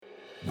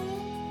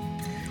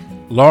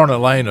Lauren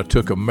Alaina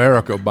took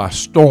America by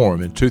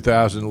storm in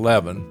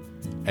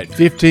 2011 at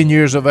 15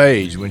 years of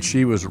age when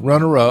she was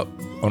runner-up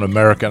on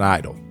American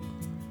Idol.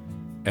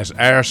 As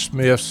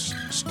Aerosmith's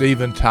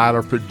Steven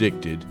Tyler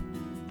predicted,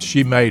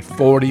 she made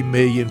 40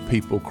 million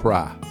people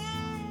cry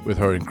with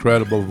her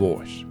incredible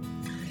voice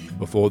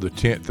before the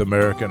 10th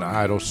American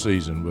Idol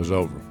season was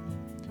over.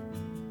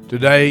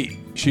 Today,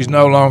 she's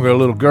no longer a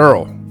little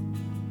girl.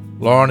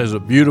 Lauren is a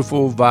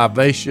beautiful,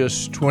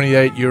 vivacious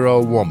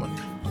 28-year-old woman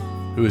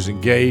who is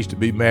engaged to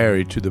be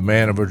married to the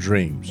man of her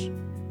dreams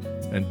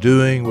and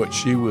doing what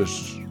she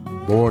was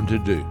born to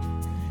do.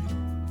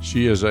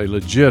 She is a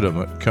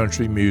legitimate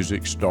country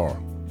music star.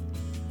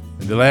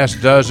 In the last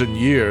dozen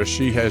years,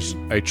 she has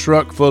a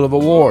truck full of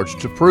awards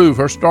to prove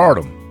her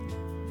stardom.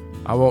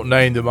 I won't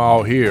name them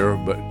all here,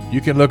 but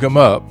you can look them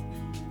up.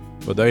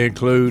 But they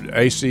include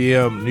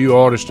ACM New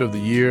Artist of the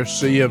Year,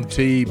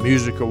 CMT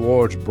Music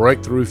Awards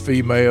Breakthrough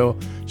Female,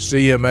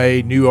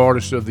 CMA New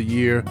Artist of the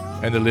Year,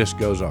 and the list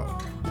goes on.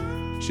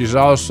 She's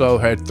also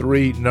had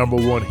 3 number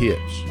 1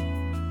 hits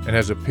and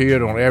has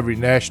appeared on every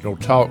national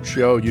talk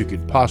show you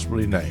could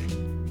possibly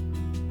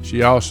name.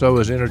 She also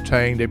has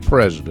entertained a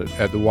president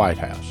at the White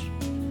House.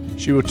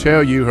 She will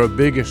tell you her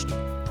biggest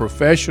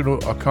professional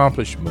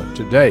accomplishment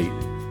to date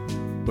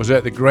was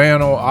at the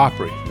Grand Ole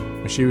Opry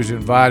when she was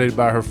invited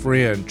by her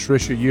friend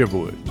Trisha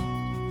Yearwood,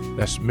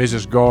 that's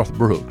Mrs. Garth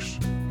Brooks,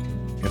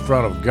 in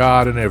front of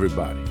God and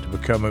everybody to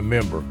become a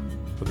member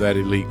of that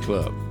elite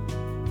club.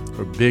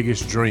 Her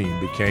biggest dream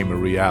became a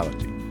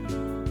reality.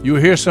 You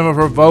will hear some of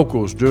her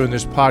vocals during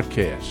this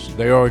podcast.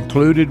 They are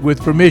included with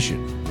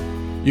permission.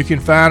 You can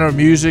find her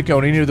music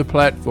on any of the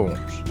platforms.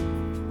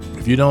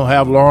 If you don't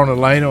have Lauren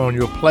Alaina on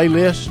your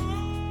playlist,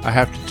 I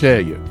have to tell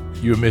you,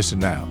 you're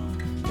missing out.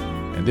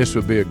 And this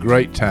would be a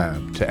great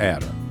time to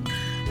add her.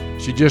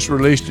 She just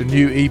released a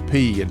new EP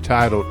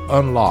entitled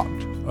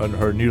Unlocked under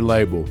her new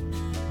label,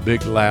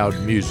 Big Loud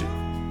Music.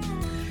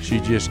 She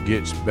just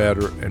gets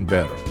better and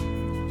better.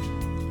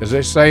 As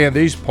they say in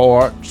these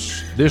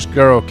parts, this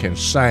girl can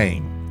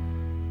sing.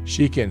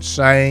 She can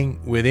sing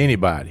with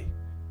anybody.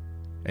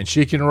 And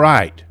she can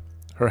write.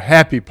 Her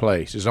happy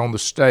place is on the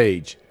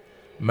stage,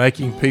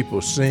 making people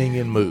sing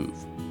and move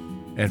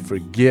and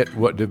forget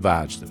what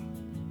divides them,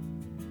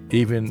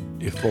 even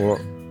if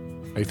for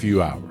a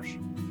few hours.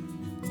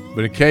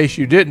 But in case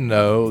you didn't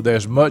know,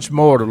 there's much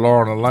more to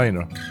Lauren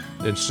Alaina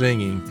than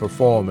singing,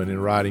 performing,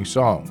 and writing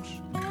songs.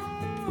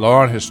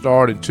 Lauren has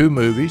starred in 2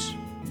 movies.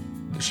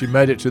 She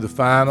made it to the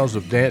finals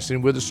of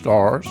Dancing with the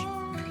Stars,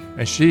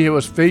 and she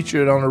was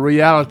featured on a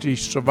reality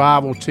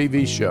survival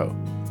TV show.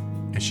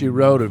 And she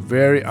wrote a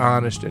very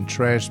honest and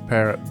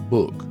transparent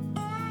book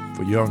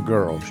for young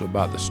girls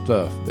about the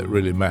stuff that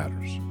really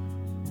matters.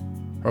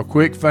 Her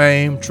quick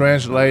fame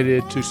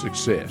translated to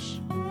success.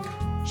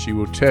 She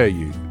will tell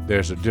you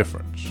there's a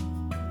difference.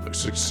 But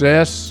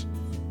success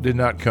did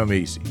not come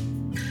easy.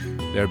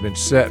 There have been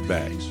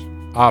setbacks,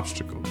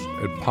 obstacles,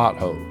 and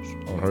potholes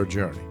on her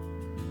journey,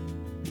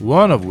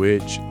 one of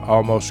which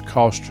almost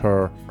cost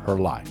her her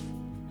life.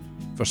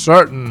 For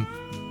certain,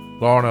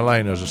 Lauren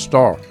Alaina is a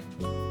star.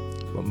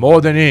 But more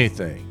than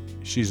anything,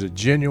 she's a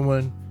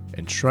genuine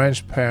and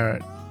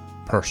transparent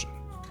person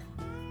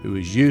who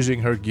is using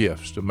her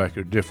gifts to make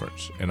a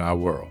difference in our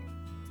world.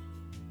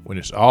 When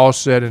it's all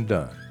said and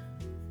done,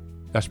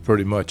 that's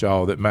pretty much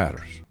all that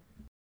matters.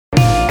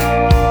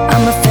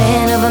 I'm a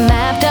fan of a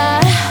map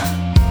dot,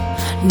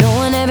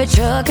 knowing every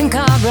truck and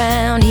car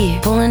around here,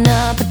 pulling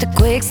up at the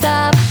quick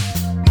stop,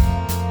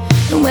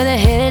 and where they're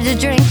headed to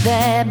drink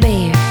that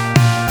beer.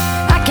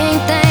 I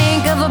can't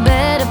think of a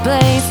better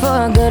place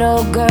for a good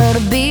old girl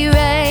to be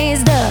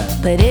raised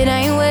up, but it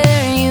ain't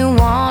where you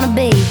wanna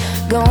be,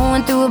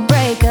 going through a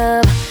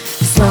breakup.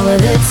 The smaller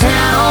the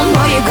town,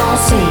 more you gon'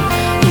 see.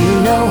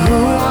 You know who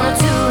on a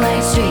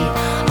 2-lane street,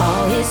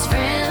 all his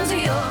friends are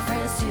your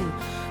friends too.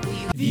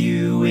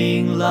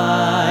 Viewing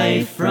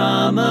life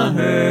from a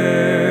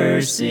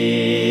hearse,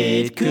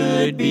 it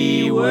could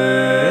be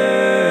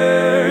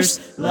worse.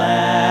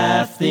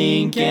 Laugh,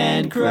 think,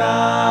 and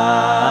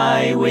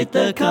cry with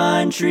the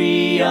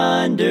country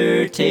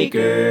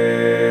undertaker.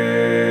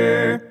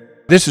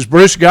 This is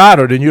Bruce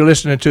Goddard, and you're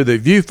listening to the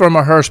View from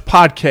a Hearse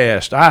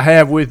podcast. I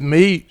have with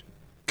me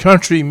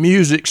country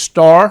music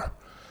star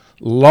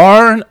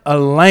Lauren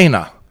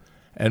Alaina.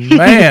 And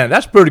man,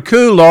 that's pretty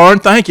cool, Lauren.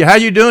 Thank you. How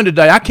you doing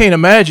today? I can't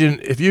imagine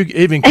if you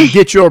even can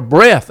get your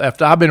breath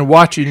after I've been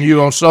watching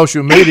you on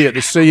social media at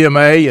the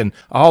CMA and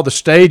all the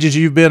stages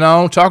you've been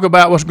on. Talk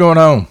about what's going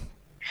on.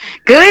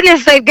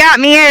 Goodness, they've got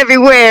me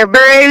everywhere,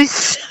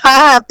 Bruce.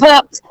 I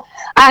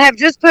have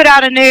just put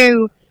out a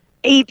new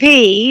EP.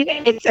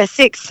 It's a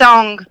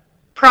 6-song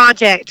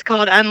project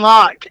called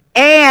Unlocked,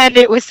 and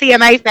it was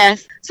CMA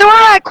Fest. So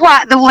I had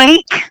quite the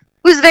week.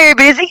 Was very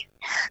busy,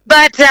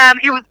 but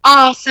it was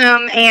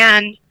awesome,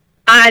 and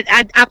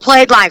I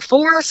played like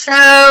 4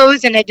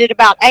 shows, and I did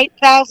about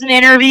 8,000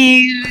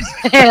 interviews,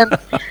 and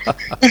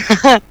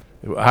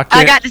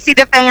I got to see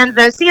the fans,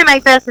 though.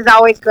 CMA Fest is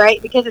always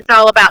great because it's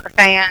all about the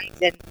fans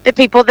and the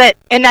people that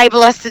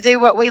enable us to do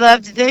what we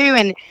love to do.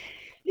 And,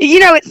 you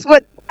know, it's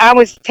what I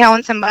was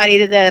telling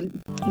somebody that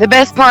the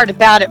best part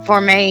about it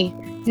for me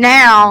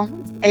now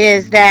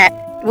is that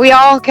we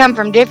all come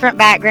from different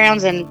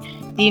backgrounds, and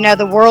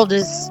the world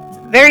is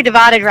very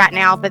divided right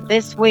now. But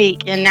this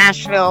week in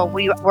Nashville,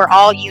 we're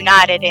all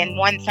united in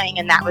one thing,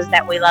 and that was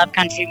that we love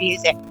country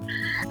music,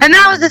 and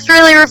that was just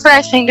really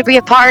refreshing to be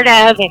a part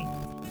of.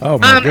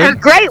 And a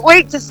great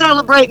week to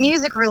celebrate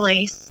music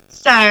release.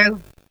 So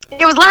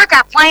it was like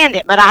I planned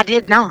it, but I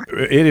did not.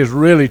 It is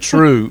really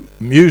true.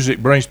 Music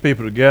brings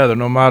people together,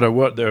 no matter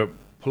what their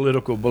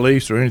political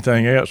beliefs or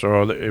anything else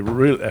are.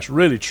 That's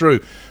really true.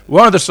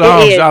 One of the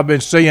songs I've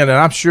been seeing, and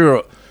I'm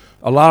sure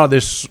a lot of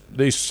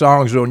these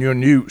songs on your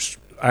new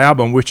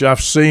album, which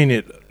I've seen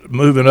it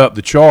moving up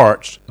the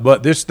charts,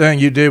 but this thing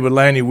you did with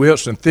Laney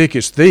Wilson, Thick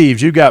as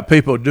Thieves, you got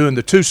people doing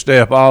the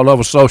two-step all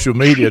over social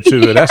media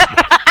to it.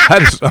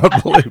 That is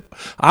unbelievable.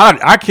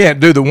 I can't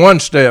do the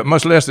one-step,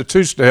 much less the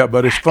two-step,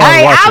 but it's fun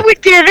to watch. I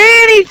would give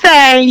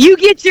anything. You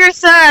get your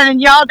son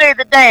and y'all do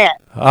the dance.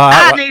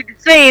 I need to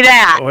see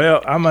that.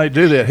 Well, I may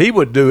do that. He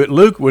would do it.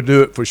 Luke would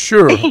do it for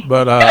sure,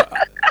 but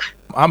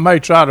I may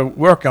try to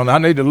work on it. I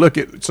need to look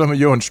at some of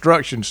your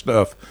instruction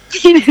stuff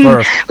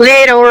first.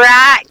 Little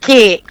right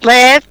kick,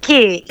 left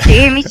kick,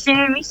 shimmy,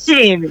 shimmy,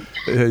 shimmy.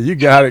 You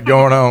got it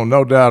going on,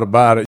 no doubt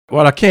about it.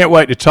 Well, I can't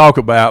wait to talk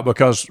about,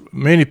 because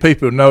many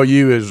people know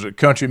you as a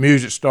country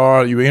music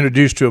star. You were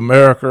introduced to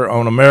America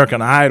on American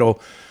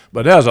Idol,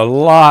 but there's a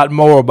lot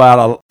more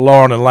about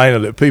Lauren and Alaina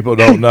that people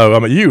don't know. I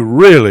mean,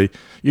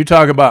 you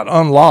talk about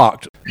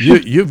unlocked.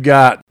 You've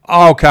got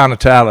all kind of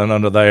talent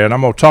under there, and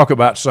I'm going to talk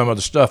about some of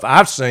the stuff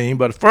I've seen.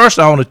 But first,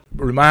 I want to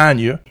remind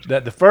you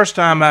that the first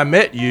time I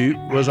met you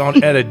was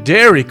at a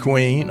Dairy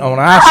Queen on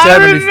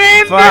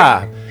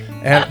I-75.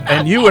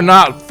 And you were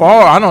not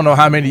far, I don't know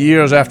how many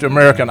years after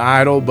American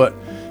Idol, but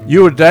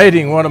you were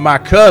dating one of my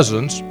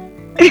cousins,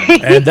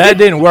 and that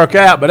didn't work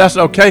out, but that's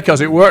okay,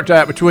 because it worked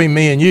out between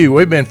me and you.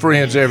 We've been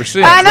friends ever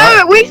since. I know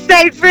it. We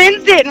stayed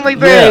friends, didn't we,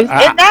 Bruce?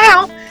 Yeah, and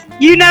now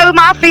you know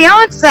my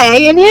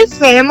fiance and his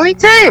family,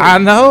 too. I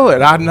know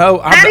it. I know.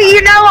 How do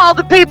you know all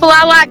the people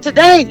I like to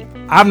date?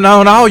 I've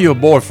known all your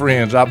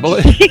boyfriends, I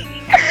believe.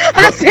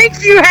 I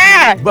think you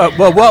have. But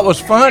what was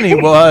funny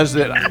was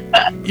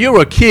that you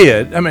were a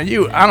kid. I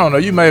mean, I don't know,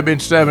 you may have been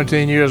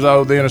 17 years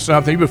old then or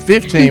something. You were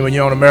 15 when you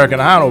were on American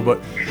Idol.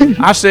 But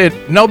I said,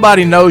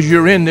 nobody knows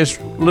you're in this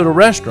little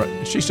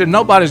restaurant. She said,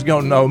 nobody's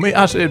going to know me.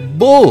 I said,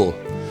 bull.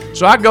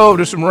 So I go over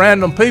to some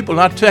random people,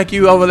 and I take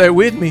you over there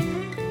with me.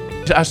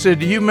 I said,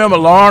 do you remember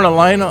Lauren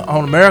Alaina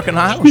on American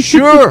Idol?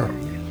 Sure.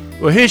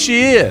 Well, here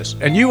she is.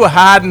 And you were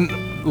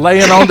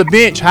laying on the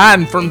bench,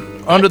 hiding from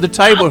under the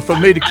table for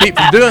me to keep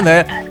from doing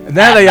that. And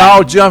now they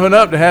all jumping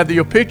up to have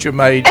your picture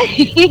made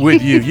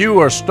with you. You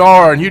were a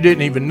star, and you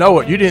didn't even know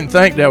it. You didn't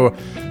think there were,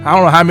 I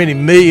don't know how many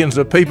millions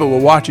of people were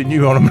watching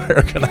you on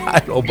American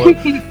Idol, but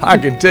I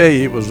can tell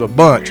you it was a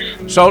bunch.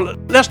 So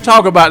let's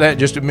talk about that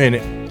just a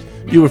minute.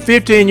 You were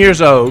 15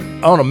 years old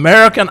on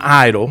American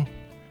Idol,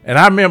 and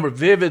I remember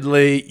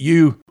vividly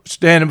you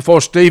standing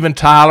before Steven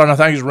Tyler, and I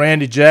think it was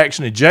Randy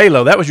Jackson and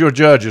J-Lo. That was your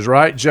judges,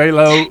 right?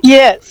 J-Lo?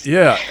 Yes.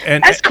 Yeah.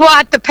 And that's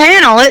quite the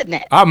panel, isn't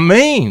it? I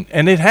mean,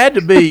 and it had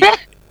to be,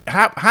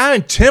 how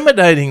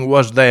intimidating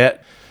was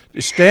that,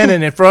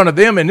 standing in front of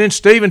them? And then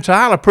Steven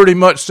Tyler pretty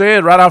much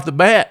said right off the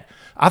bat,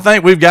 I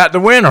think we've got the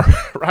winner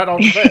right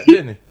off the bat,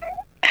 didn't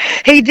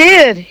he? He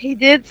did. He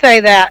did say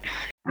that.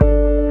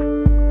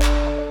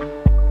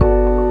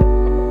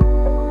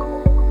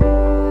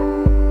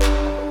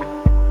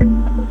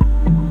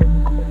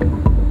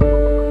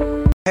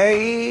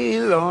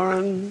 Hey,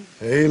 Lauren.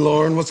 Hey,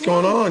 Lauren, what's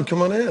going on?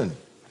 Come on in.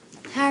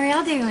 How are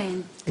y'all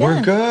doing?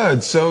 We're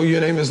good. So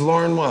your name is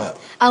Lauren what?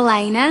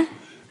 Alaina.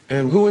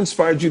 And who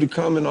inspired you to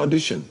come and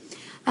audition?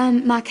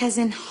 My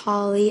cousin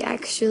Holly,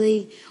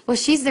 actually. Well,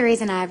 she's the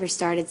reason I ever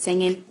started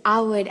singing.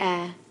 I would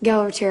go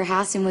over to her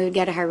house, and we would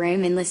go to her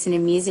room and listen to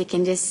music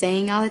and just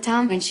sing all the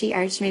time. And she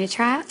urged me to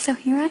try out, so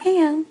here I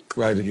am.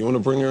 Right. You want to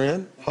bring her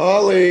in?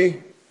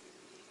 Holly.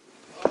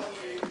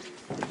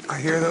 I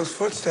hear those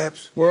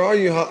footsteps. Where are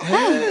you?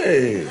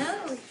 Hey.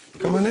 Oh.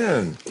 Come on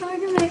in. You're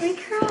going to make me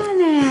cry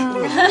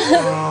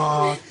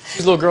now.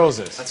 Whose little girl is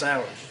this? That's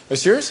ours.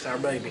 That's yours? It's our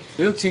baby.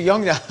 You look too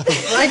young now.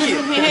 Thank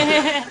you.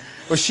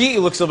 Well, she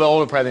looks a little bit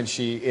older probably than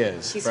she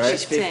is, right?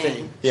 She's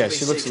 15. Yeah, She'll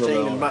she be looks a little 16 bit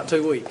in older. about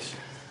 2 weeks.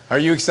 Are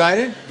you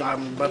excited?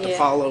 I'm about to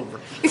fall over.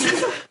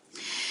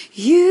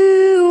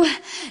 You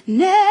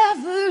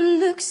never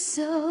look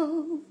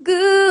so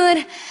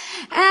good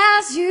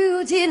as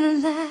you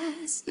did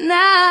last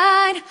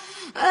night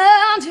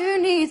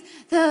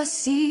underneath the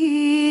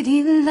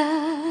city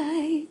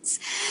lights.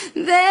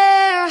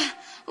 There,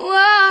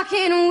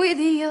 walking with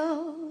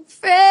your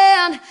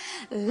friend,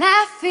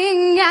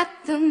 laughing at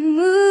the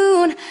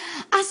moon.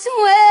 I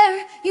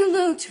swear you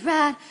looked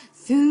right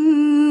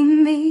through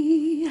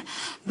me,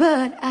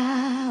 but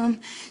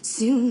I'm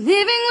still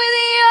living with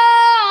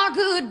your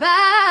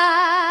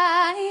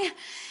goodbye,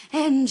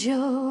 and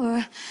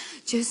you're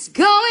just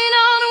going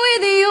on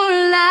with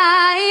your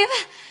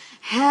life.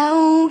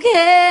 How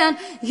can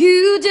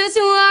you just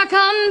walk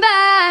on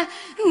by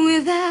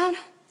without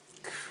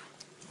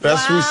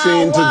Best we've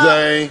seen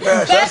today.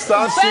 Best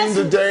I've seen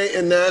today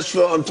in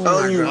Nashville. I'm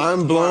telling you,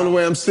 I'm blown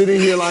away. I'm sitting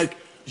here like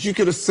you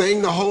could have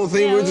sang the whole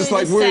thing. Yeah, we're just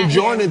like we're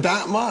enjoying it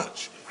that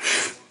much.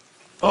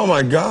 Oh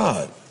my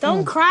God.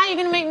 Don't cry. You're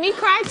gonna make me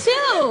cry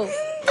too.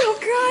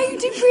 Don't cry,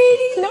 you're too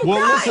pretty. Don't Well,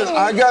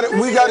 cry. listen,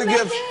 we got to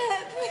give,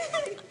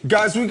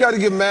 guys, we got to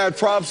give mad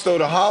props though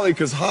to Holly,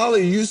 because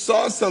Holly, you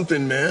saw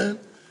something, man.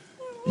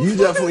 You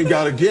definitely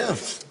got a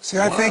gift. See,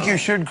 I think you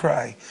should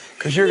cry,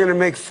 because you're going to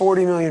make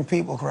 40 million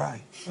people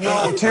cry.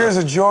 No, tears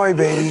of joy,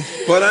 baby.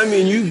 But I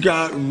mean, you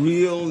got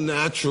real,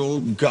 natural,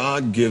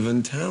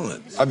 God-given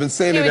talent. I've been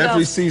saying it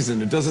every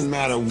season. It doesn't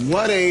matter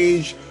what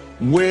age,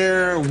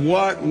 where,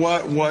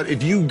 what.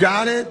 If you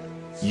got it,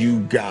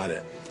 you got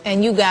it.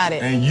 And you got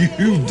it. And you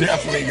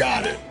definitely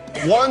got it.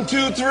 1,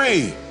 2,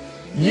 3.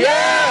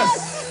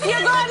 Yes! You're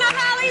going to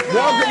Hollywood.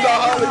 Welcome to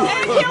Hollywood.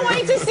 And I can't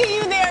wait to see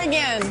you there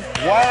again.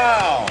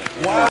 Wow.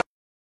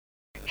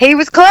 He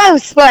was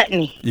close, wasn't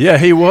he? Yeah,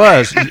 he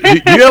was. Do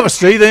you ever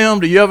see them?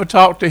 Do you ever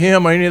talk to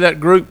him or any of that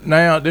group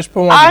now at this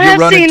point? I Did you have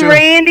run seen into him?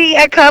 Randy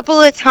a couple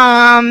of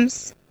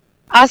times.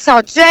 I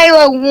saw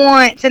J-Lo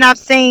once, and I've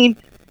seen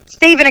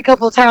Steven a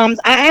couple of times.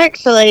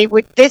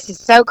 This is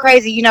so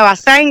crazy. You know, I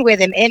sang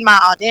with him in my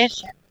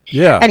audition.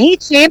 Yeah. And he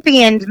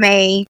championed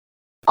me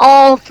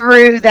all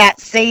through that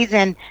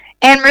season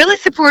and really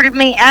supported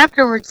me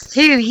afterwards,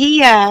 too.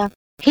 He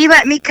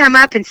let me come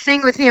up and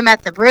sing with him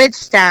at the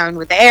Bridgestone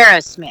with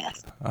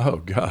Aerosmith. Oh,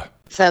 God.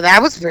 So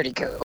that was pretty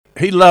cool.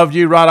 He loved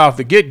you right off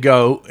the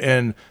get-go,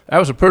 and that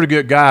was a pretty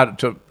good guy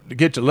to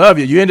get to love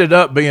you. You ended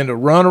up being the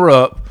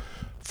runner-up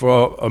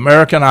for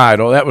American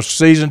Idol. That was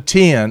season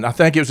 10. I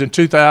think it was in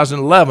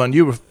 2011.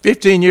 You were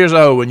 15 years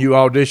old when you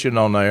auditioned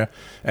on there,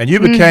 and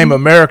you became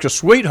America's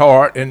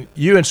sweetheart, and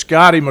you and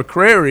Scotty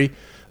McCreery,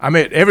 I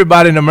mean,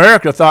 everybody in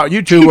America thought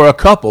you two were a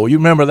couple. You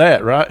remember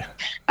that, right?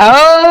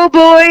 Oh,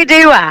 boy,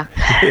 do I.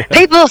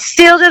 People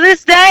still to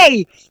this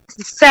day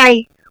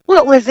say,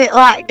 what was it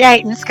like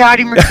dating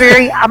Scotty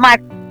McCreery? I'm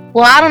like,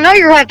 well, I don't know.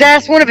 You'll have to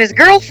ask one of his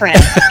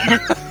girlfriends.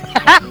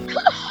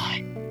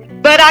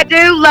 But I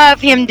do love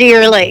him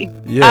dearly.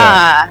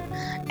 Yeah.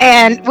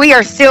 And we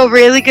are still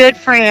really good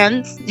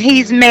friends.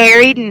 He's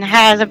married and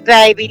has a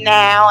baby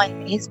now,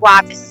 and his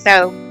wife is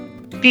so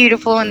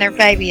beautiful, and their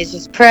baby is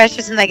just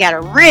precious, and they got a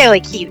really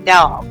cute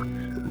dog.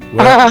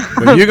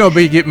 Well, you're going to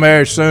be getting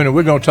married soon, and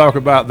we're going to talk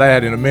about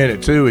that in a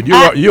minute, too. And you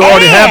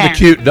already have the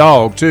cute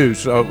dog, too,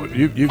 so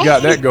you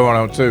got that going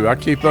on, too. I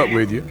keep up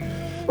with you.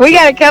 We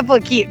got a couple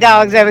of cute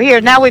dogs over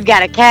here. Now we've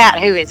got a cat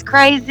who is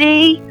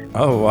crazy.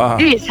 Oh, wow.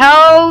 It's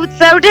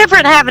so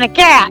different having a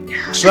cat.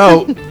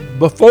 So,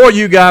 before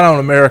you got on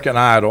American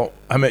Idol,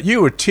 I mean,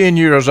 you were 10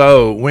 years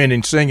old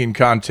winning singing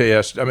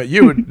contests. I mean,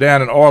 you were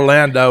down in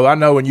Orlando. I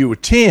know when you were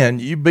 10,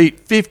 you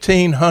beat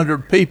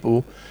 1,500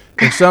 people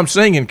in some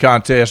singing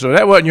contest. So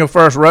that wasn't your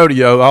first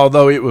rodeo,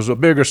 although it was a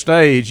bigger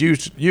stage.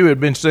 You had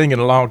been singing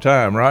a long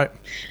time, right?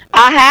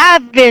 I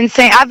have been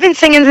singing. I've been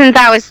singing since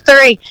I was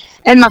 3.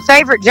 And my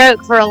favorite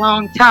joke for a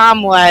long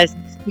time was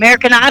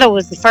American Idol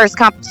was the first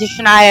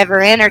competition I ever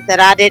entered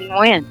that I didn't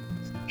win.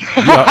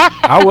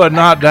 I would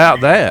not doubt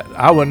that.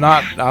 I would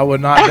not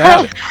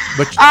doubt it.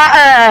 But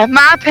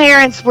my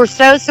parents were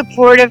so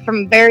supportive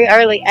from a very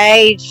early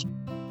age,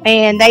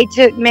 and they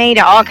took me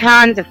to all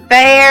kinds of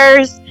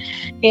fairs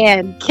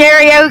and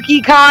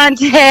karaoke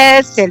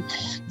contests and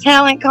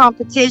talent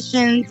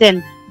competitions.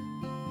 And,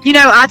 you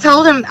know, I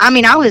told them, I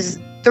mean, I was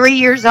 3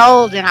 years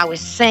old and I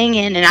was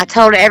singing, and I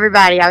told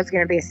everybody I was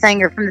going to be a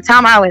singer. From the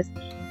time I was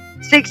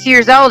 6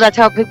 years old, I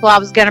told people I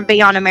was going to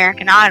be on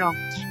American Idol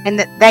and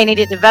that they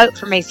needed to vote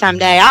for me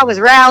someday. I was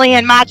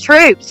rallying my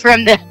troops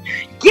from the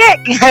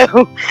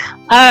get-go.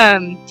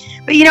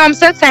 But, you know, I'm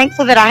so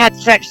thankful that I had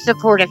such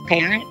supportive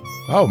parents.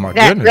 Oh, my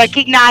that goodness.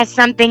 recognized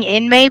something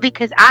in me,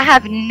 because I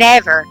have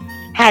never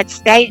had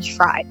stage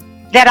fright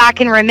that I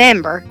can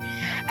remember.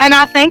 And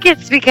I think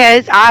it's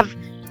because I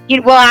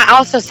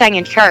also sang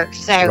in church.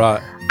 So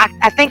Right.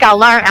 I think I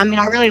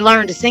really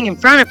learned to sing in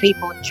front of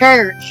people in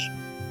church,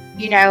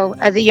 you know,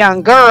 as a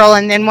young girl.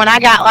 And then when I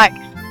got like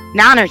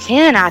 9 or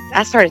 10,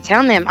 I started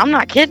telling them, I'm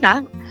not kidding.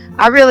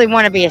 I really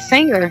want to be a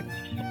singer.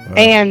 Right.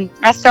 And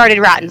I started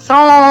writing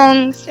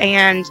songs,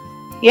 and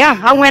yeah,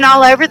 I went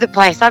all over the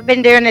place. I've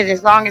been doing it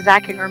as long as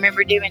I can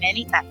remember doing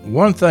anything.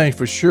 One thing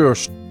for sure,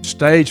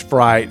 stage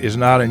fright is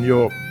not in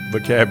your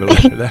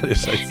vocabulary. That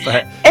is a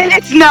fact. And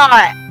it's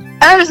not.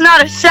 There's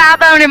not a shy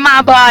bone in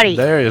my body.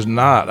 There is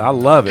not. I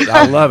love it.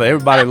 I love it.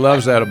 Everybody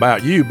loves that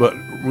about you. But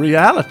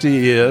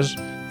reality is,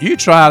 you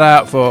tried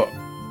out for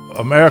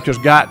America's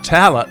Got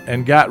Talent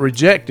and got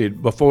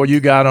rejected before you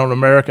got on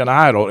American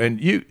Idol.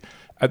 And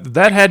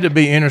that had to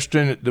be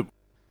interesting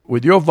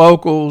with your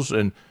vocals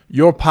and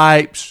your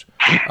pipes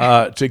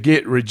to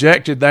get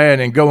rejected there and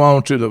then go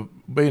on to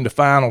being the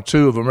final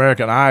 2 of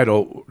American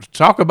Idol.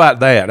 Talk about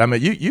that. I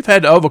mean, you've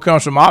had to overcome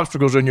some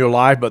obstacles in your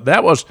life, but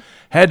that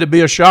had to be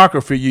a shocker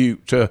for you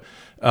to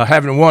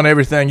having won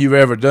everything you've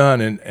ever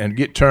done and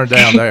get turned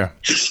down there.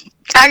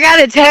 I got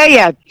to tell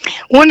you,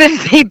 one of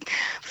the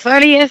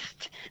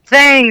funniest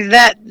things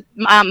that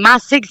my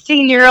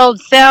 16-year-old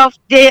self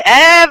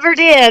ever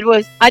did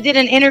was I did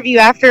an interview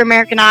after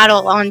American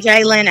Idol on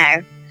Jay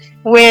Leno,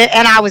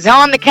 and I was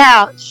on the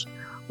couch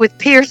with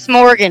Pierce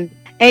Morgan,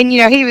 and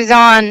he was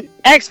on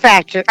X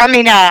Factor.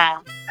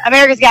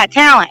 America's Got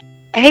Talent.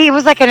 He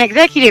was like an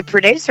executive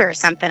producer or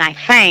something, I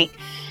think.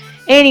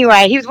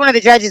 Anyway, he was one of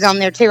the judges on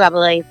there too, I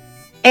believe.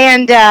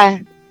 And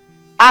I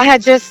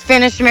had just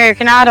finished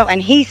American Idol,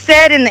 and he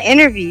said in the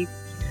interview,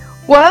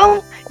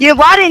 well,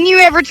 why didn't you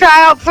ever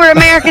try out for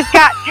America's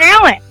Got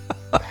Talent?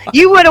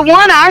 You would have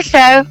won our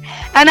show.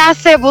 And I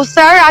said, well,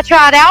 sir, I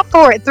tried out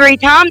for it 3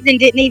 times and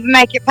didn't even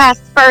make it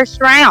past the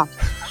first round.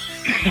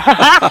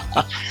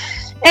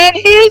 And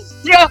he's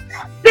just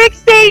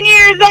 16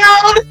 years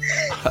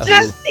old,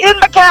 just in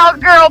the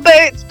cowgirl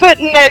boots,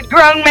 putting a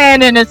grown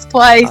man in his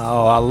place.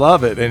 Oh, I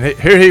love it. And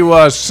here he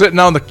was sitting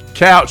on the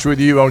couch with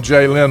you on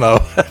Jay Leno.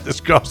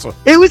 That's awesome.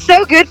 It was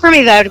so good for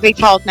me, though, to be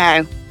told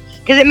no,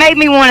 because it made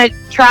me want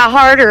to try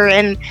harder.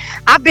 And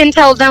I've been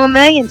told no a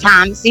million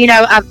times.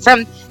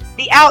 From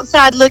the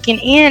outside looking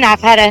in,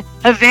 I've had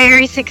a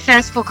very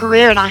successful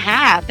career, and I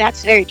have.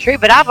 That's very true.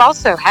 But I've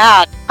also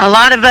had a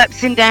lot of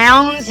ups and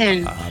downs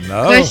and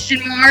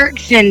question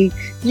marks, and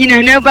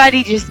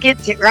nobody just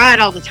gets it right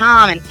all the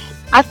time. And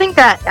I think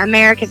that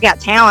America's Got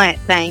Talent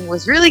thing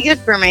was really good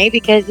for me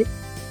because,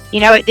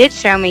 it did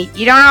show me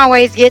you don't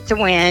always get to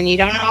win. You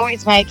don't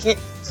always make it.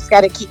 You just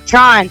got to keep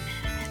trying.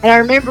 And I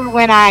remember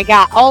when I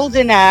got old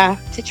enough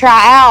to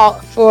try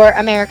out for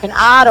American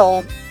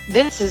Idol,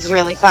 this is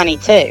really funny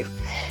too.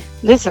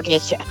 This will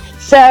get you.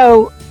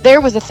 So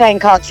there was a thing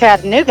called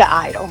Chattanooga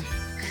Idol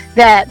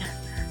that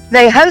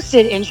they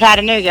hosted in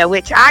Chattanooga,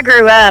 which I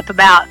grew up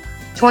about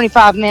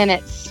 25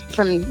 minutes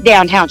from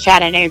downtown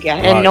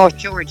Chattanooga in North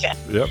Georgia.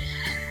 Yep.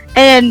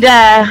 And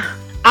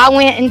I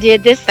went and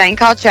did this thing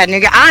called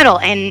Chattanooga Idol.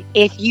 And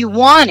if you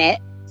won it,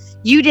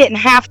 you didn't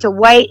have to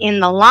wait in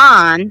the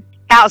line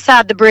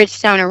outside the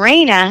Bridgestone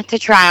Arena to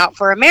try out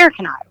for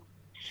American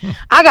Idol.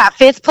 I got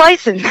 5th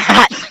place in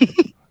that.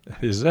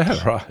 Is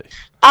that right?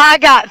 I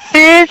got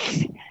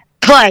 5th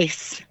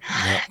place.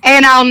 Yep.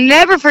 And I'll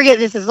never forget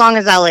this as long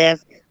as I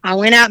live. I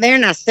went out there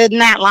and I stood in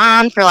that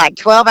line for like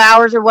 12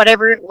 hours or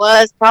whatever it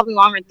was, probably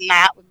longer than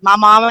that, with my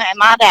mama and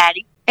my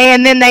daddy.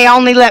 And then they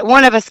only let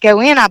one of us go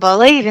in, I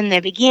believe, in the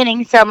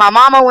beginning. So my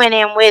mama went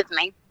in with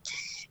me.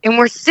 And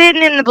we're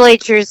sitting in the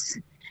bleachers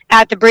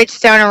at the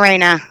Bridgestone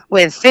Arena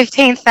with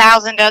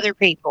 15,000 other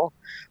people,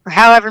 or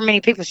however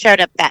many people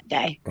showed up that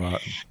day. Right.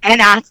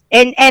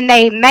 And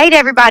they made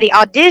everybody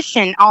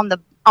audition on the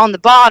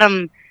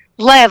bottom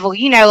level,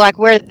 like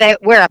where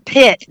a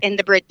pit in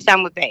the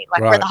Bridgestone would be,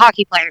 like where the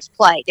hockey players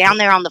play, down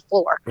there on the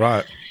floor.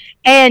 Right.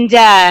 And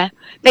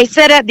they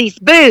set up these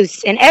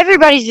booths, and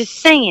everybody's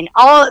just singing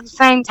all at the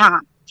same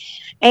time.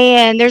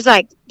 And there's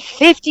like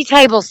 50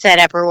 tables set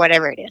up or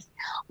whatever it is.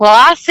 Well,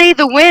 I see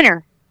the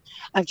winner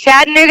of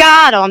Chattanooga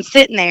Idol. I'm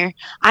sitting there.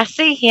 I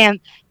see him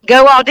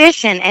go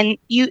audition, and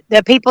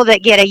the people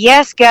that get a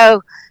yes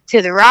go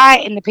to the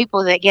right, and the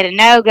people that get a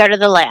no go to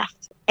the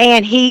left.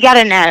 And he got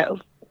a no.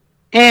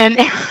 And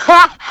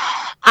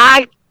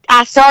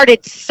I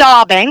started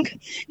sobbing,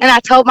 and I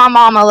told my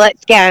mama,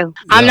 let's go. Yeah.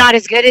 I'm not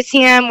as good as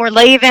him. We're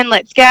leaving.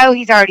 Let's go.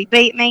 He's already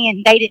beat me,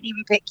 and they didn't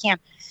even pick him.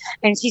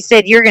 And she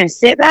said, you're going to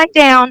sit back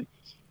down,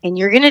 and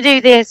you're going to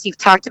do this. You've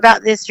talked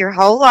about this your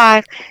whole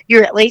life.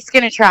 You're at least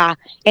going to try.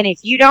 And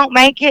if you don't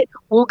make it,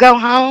 we'll go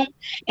home,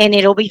 and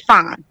it'll be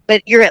fine.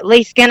 But you're at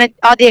least going to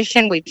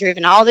audition. We've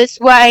driven all this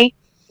way,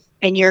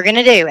 and you're going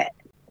to do it.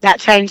 That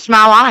changed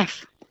my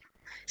life,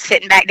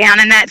 sitting back down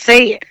in that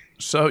seat.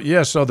 So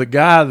the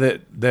guy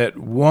that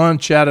won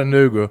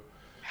Chattanooga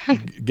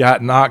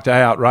got knocked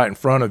out right in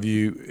front of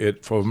you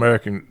for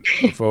American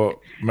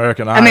Idol.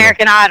 American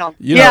Idol.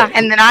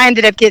 And then I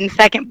ended up getting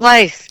 2nd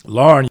place.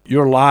 Lauren,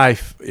 your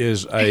life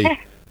is a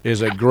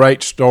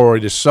great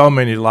story. There's so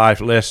many life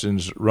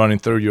lessons running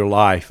through your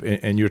life,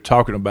 and you're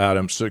talking about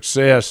them.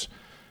 Success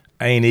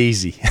ain't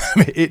easy.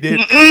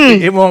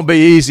 It won't be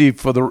easy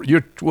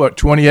you're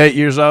 28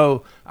 years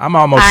old? I'm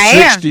almost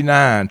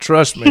 69.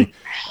 Trust me,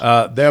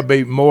 there'll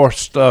be more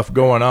stuff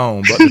going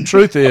on. But the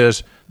truth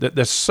is that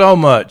there's so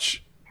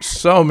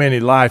many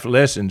life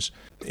lessons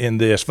in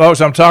this. Folks,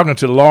 I'm talking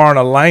to Lauren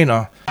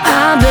Alaina.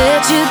 I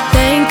bet you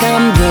think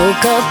I'm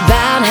broke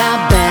about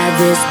how bad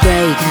this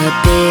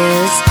breakup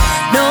is.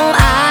 No,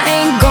 I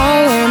ain't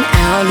going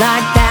out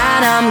like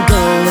that. I'm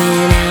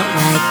going out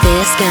like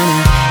this.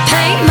 Gonna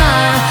paint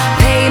my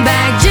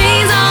payback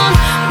jeans on,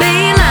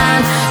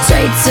 beeline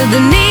straight to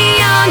the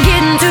neon,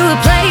 getting to a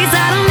place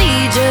I don't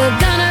need you.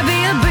 Gonna be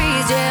a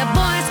breeze, yeah,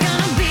 boy, it's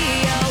gonna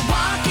be a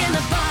walk in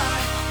the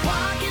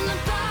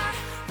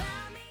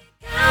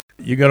park.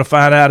 You're gonna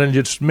find out in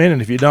just a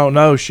minute. If you don't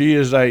know, she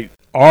is a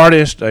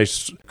artist, a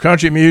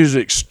country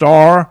music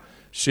star.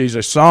 She's a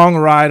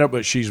songwriter,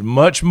 but she's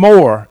much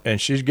more, and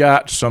she's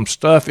got some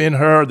stuff in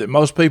her that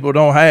most people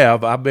don't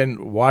have. I've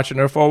been watching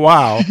her for a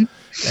while,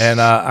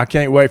 and I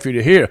can't wait for you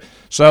to hear.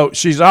 So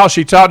she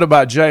talked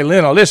about Jay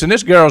Leno. Listen,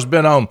 this girl's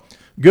been on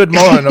Good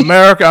Morning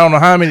America, I don't know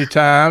how many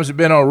times. You've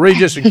been on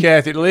Regis and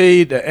Kathy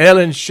Lee, the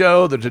Ellen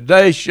Show, the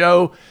Today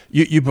Show.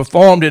 You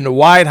performed in the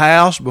White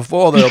House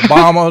before the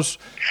Obamas.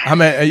 I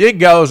mean, it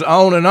goes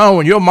on and on.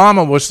 When your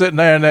mama was sitting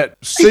there in that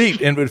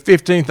seat and with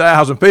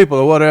 15,000 people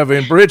or whatever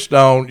in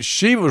Bridgestone,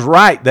 she was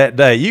right that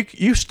day.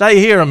 You stay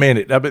here a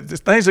minute. I mean,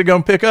 things are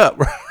going to pick up,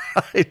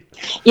 right?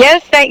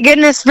 Yes, thank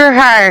goodness for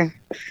her.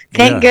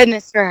 Thank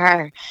goodness for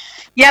her.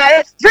 Yeah,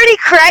 it's pretty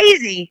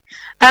crazy.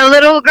 A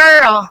little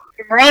girl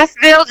from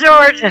Rossville,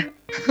 Georgia.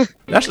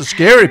 That's the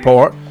scary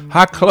part.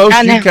 How close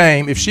you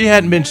came. If she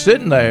hadn't been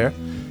sitting there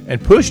and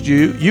pushed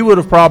you, you would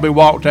have probably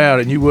walked out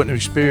and you wouldn't have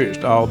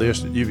experienced all this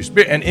that you've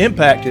experienced and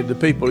impacted the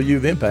people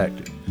you've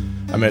impacted.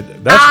 I mean,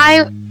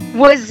 I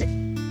was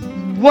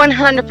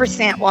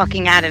 100%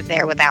 walking out of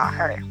there without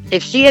her.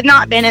 If she had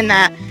not been in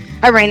that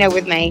arena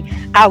with me,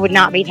 I would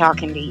not be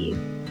talking to you.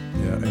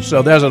 Yeah, and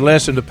so there's a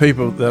lesson to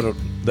people that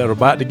are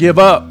about to give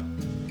up.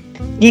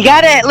 You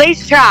got to at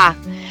least try.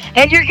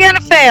 And you're going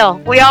to fail.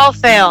 We all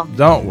fail.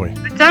 Don't we?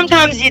 But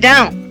sometimes you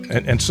don't.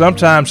 And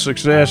sometimes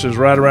success is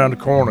right around the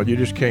corner. You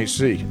just can't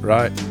see,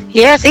 right?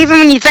 Yes, even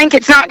when you think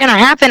it's not going to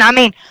happen. I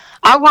mean,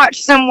 I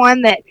watched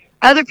someone that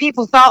other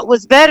people thought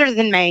was better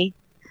than me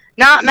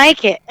not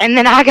make it, and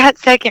then I got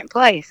second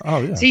place.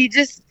 Oh, yeah. So you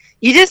just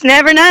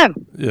never know.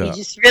 Yeah. You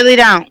just really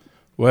don't.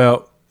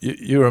 Well,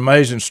 your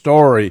amazing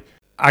story.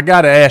 I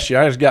got to ask you,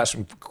 I just got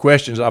some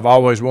questions I've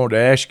always wanted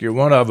to ask you.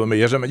 One of them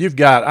is, I mean, you've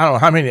got, I don't know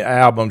how many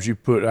albums you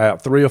put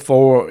out, 3 or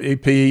 4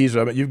 EPs.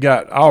 I mean, you've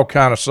got all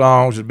kind of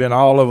songs that have been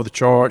all over the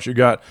charts. You've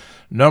got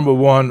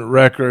 #1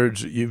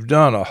 records. You've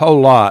done a whole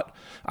lot.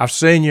 I've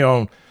seen you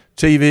on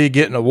TV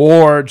getting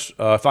awards.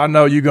 If I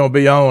know you're going to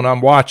be on,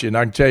 I'm watching.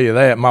 I can tell you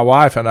that. My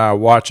wife and I are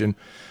watching.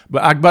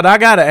 But I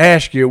got to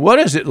ask you, what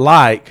is it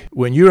like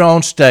when you're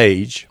on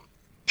stage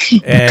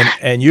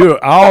and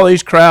you're all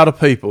these crowd of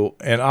people,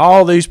 and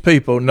all these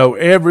people know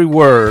every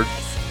word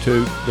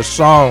to the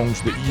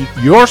songs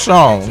your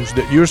songs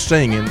that you're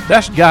singing?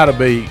 That's got to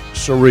be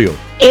surreal.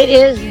 It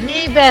is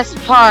the best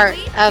part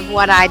of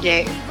what I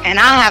do, and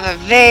I have a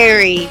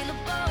very,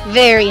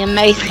 very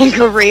amazing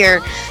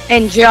career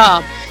and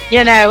job.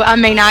 You know, I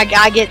mean,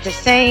 I get to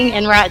sing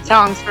and write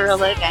songs for a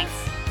living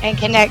and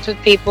connect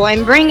with people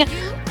and bring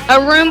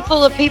a room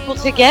full of people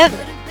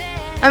together.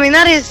 I mean,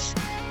 it's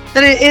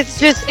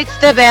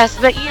the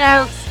best. But, you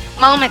know,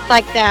 moments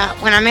like that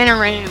when I'm in a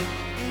room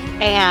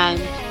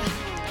and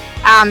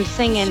I'm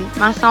singing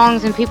my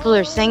songs and people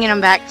are singing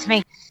them back to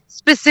me,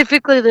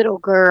 specifically little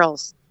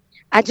girls,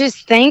 I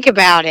just think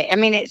about it. I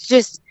mean, it's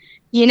just,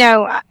 you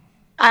know,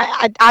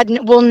 I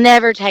will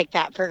never take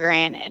that for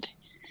granted.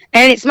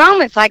 And it's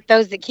moments like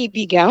those that keep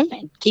you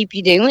going, keep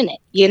you doing it,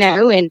 you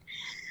know. And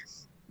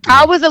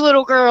I was a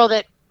little girl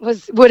that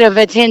would have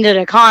attended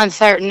a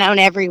concert and known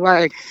every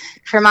word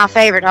for my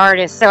favorite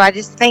artist. So I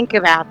just think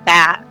about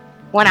that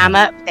when I'm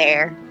up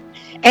there.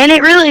 And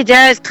it really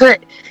does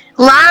put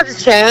live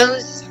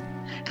shows,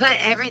 put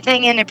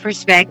everything into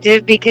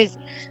perspective, because,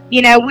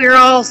 you know, we're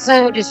all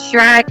so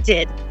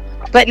distracted,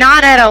 but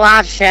not at a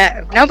live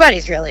show.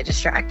 Nobody's really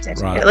distracted,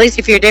 right. At least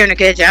if you're doing a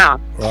good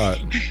job.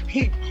 Right.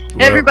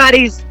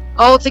 Everybody's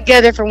all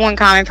together for one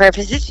common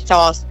purpose. It's just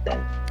awesome.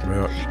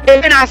 Well,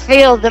 even I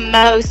feel the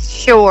most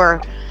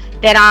sure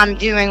that I'm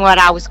doing what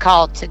I was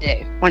called to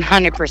do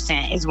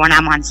 100% is when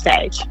I'm on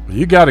stage.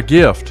 You got a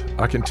gift.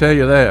 I can tell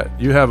you that.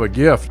 You have a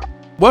gift.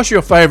 What's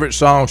your favorite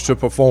songs to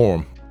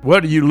perform? What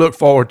do you look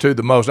forward to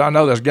the most? I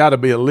know there's got to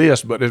be a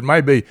list, but there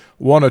may be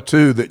 1 or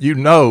 2 that you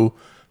know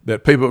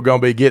that people are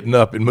going to be getting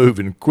up and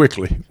moving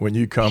quickly when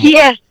you come.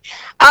 Yeah.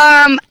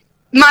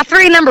 My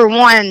 3 number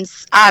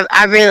ones,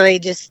 I really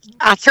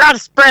I try to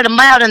spread them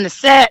out in the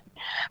set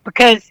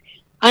because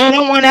I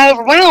don't want to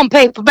overwhelm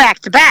people back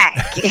to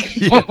back.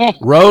 Yeah.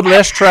 Road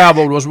Less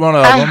Traveled was one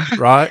of them,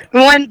 right?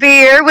 One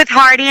Beer with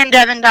Hardy and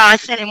Devin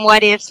Dawson, and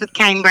What Ifs with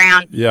Kane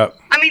Brown. Yep.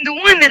 I mean, the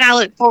one that I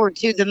look forward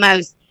to the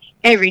most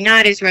every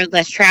night is Road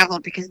Less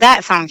Traveled, because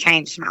that song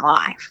changed my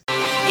life.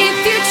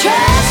 If you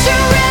trust your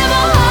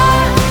rebel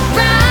heart,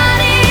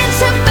 ride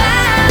into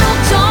battle,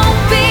 don't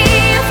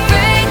be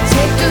afraid,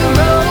 take the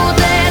road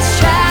less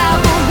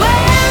traveled, wear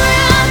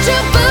out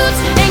your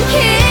boots and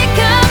kick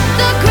up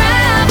the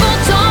gravel,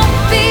 don't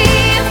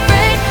be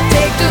afraid,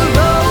 take the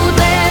road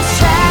less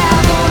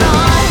traveled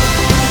on.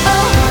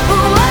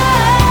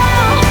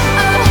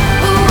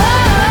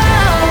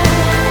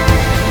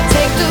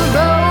 Take the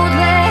road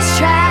less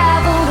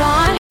traveled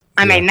on.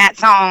 I mean, that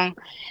song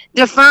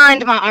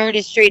defined my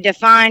artistry,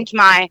 defined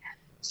my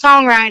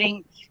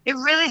songwriting. It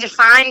really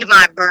defined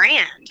my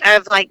brand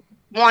of, like,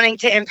 wanting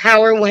to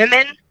empower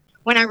women.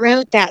 When I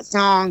wrote that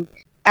song,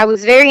 I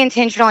was very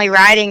intentionally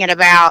writing it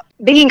about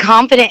being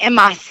confident in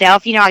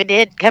myself. You know, I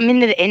did come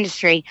into the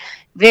industry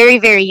very,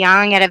 very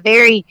young at a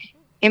very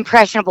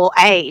impressionable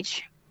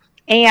age.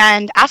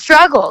 And I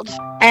struggled.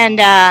 And,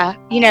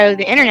 you know,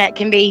 the internet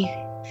can be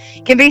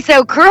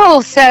so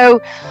cruel. So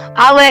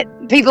I let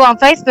people on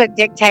Facebook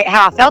dictate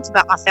how I felt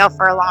about myself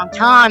for a long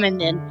time.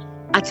 And then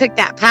I took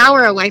that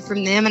power away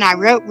from them, and I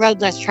wrote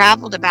Road Less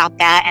Traveled about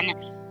that. And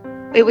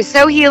it was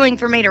so healing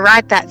for me to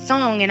write that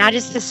song. And I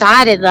just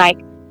decided, like,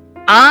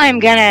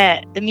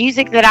 the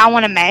music that I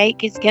want to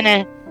make is going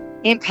to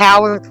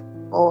empower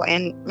people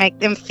and make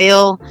them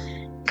feel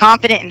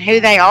confident in who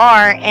they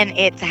are. And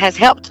it has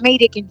helped me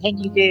to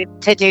continue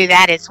to do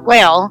that as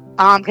well.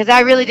 Because I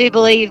really do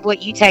believe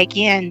what you take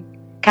in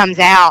comes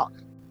out.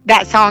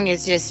 That song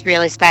is just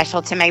really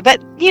special to me.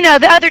 But,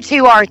 the other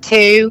two are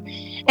too.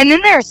 And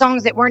then there are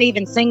songs that weren't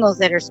even singles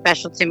that are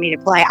special to me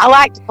to play. I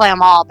like to play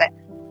them all, but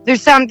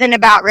there's something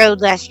about Road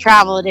Less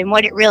Traveled and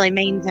what it really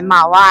means in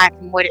my life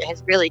and what it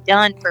has really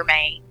done for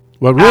me.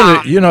 Well,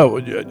 really,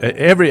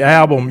 every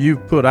album you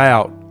put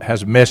out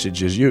has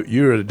messages.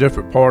 You're at a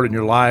different part in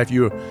your life.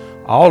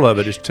 All of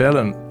it is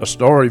telling a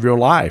story of your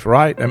life,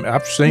 right? I mean,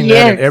 I've seen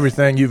that in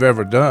everything you've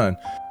ever done.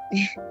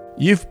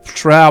 You've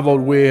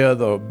traveled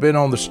with or been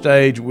on the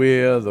stage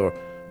with or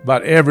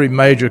about every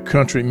major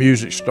country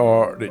music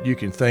star that you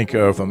can think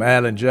of, from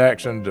Alan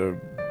Jackson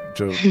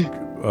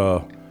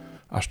to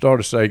I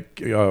started to say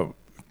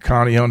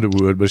Connie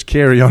Underwood, but it's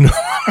Carrie Underwood.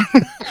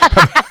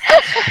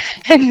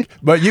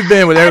 But you've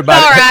been with everybody.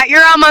 That's all right.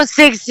 You're almost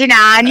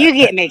 69. You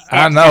get mixed up.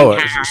 I know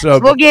it. So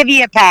we'll give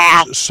you a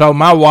pass. So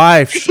my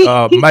wife's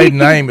maiden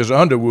name is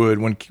Underwood.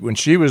 When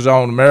she was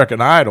on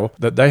American Idol,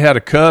 that they had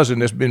a cousin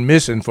that's been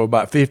missing for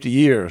about 50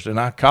 years, and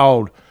I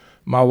called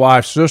my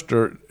wife's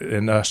sister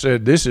and I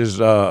said, "This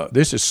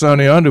is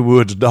Sonny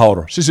Underwood's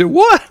daughter." She said,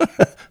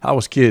 "What?" I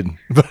was kidding,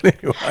 but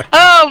anyway.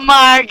 Oh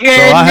my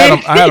goodness! So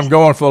I had them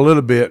going for a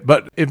little bit.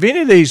 But if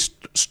any of these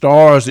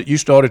stars that you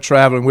started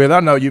traveling with,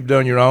 I know you've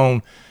done your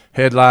own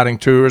headlining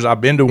tours.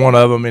 I've been to one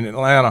of them in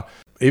Atlanta.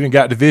 Even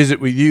got to visit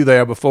with you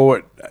there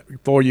before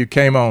you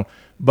came on.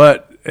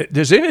 But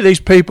does any of these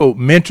people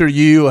mentor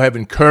you, have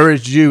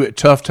encouraged you at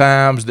tough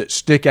times that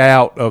stick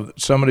out of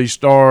some of these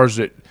stars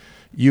that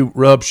you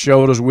rub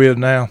shoulders with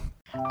now?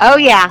 Oh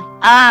yeah,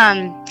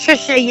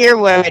 Trisha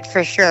Yearwood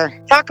for sure.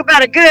 Talk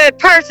about a good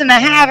person to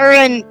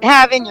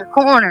have in your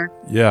corner.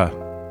 Yeah.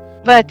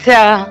 But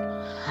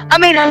I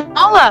mean,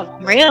 all of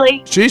them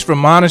really. She's from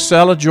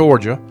Monticello,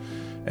 Georgia,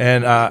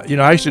 and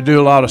I used to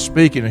do a lot of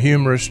speaking, a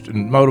humorist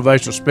and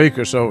motivational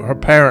speaker. So her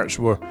parents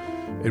were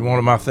in one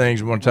of my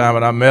things one time,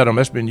 and I met them.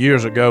 That's been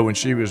years ago when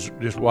she was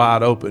just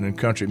wide open in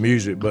country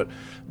music. But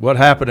what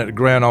happened at the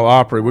Grand Ole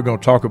Opry, we're going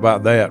to talk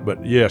about that.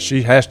 But yeah,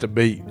 she has to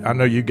be. I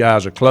know you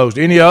guys are close.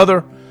 Any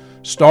other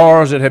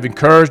stars that have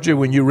encouraged you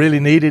when you really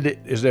needed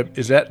it? Does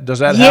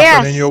that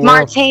happen in your world?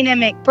 Martina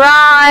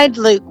McBride,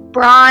 Luke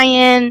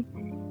Bryan,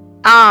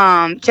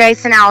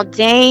 Jason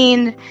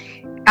Aldean,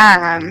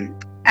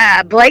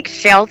 Blake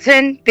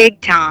Shelton, big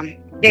time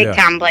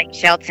Blake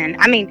Shelton.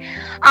 I mean,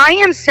 I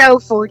am so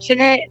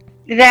fortunate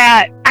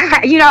that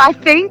I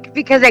think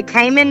because I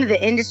came into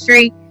the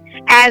industry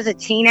as a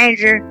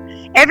teenager,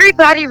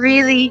 everybody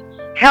really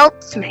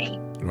helped me.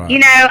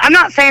 Right. I'm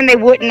not saying they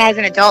wouldn't as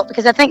an adult,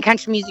 because I think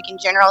country music in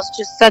general is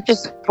just such a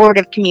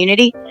supportive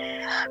community.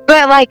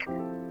 But like,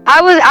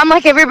 I'm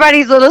like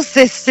everybody's little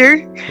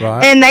sister,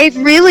 right. And they've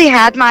really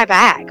had my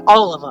back,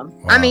 all of them.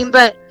 Wow. I mean,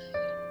 but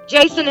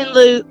Jason and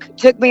Luke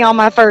took me on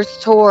my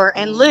first tour,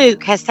 and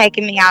Luke has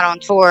taken me out on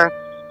tour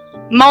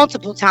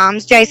multiple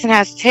times. Jason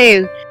has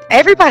too.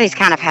 Everybody's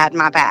kind of had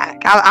my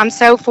back. I'm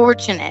so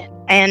fortunate,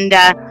 and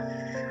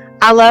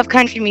I love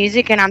country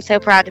music, and I'm so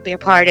proud to be a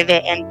part of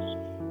it. And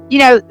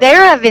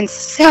there have been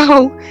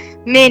so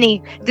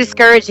many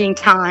discouraging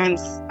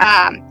times.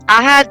 I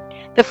had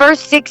the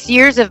first 6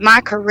 years of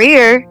my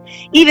career,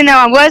 even though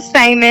I was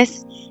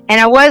famous and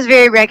I was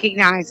very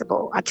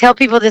recognizable. I tell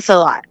people this a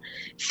lot.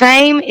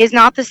 Fame is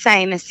not the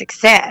same as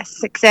success.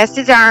 Success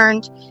is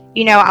earned.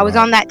 I was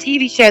on that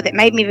TV show that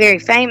made me very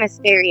famous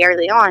very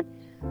early on.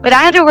 But I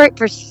had to work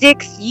for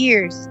 6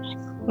 years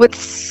with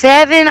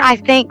 7, I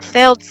think,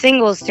 failed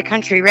singles to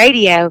country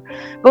radio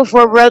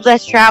before Road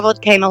Less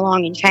Traveled came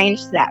along and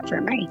changed that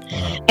for me.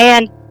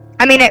 And,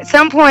 I mean, at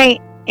some point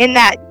in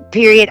that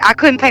period, I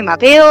couldn't pay my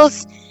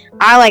bills.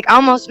 I,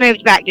 almost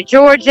moved back to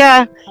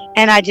Georgia,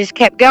 and I just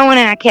kept going,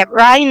 and I kept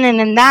writing. And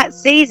in that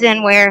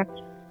season where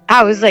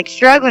I was,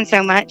 struggling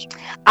so much,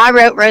 I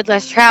wrote Road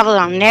Less Traveled.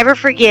 I'll never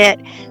forget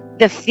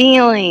the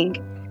feeling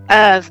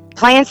of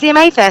playing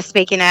CMA Fest,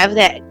 speaking of,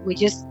 that we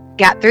just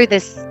got through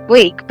this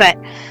week. But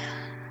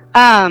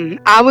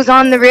I was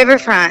on the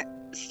Riverfront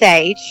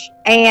stage,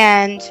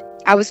 and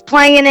I was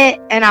playing it,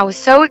 and I was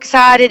so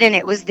excited, and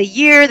it was the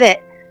year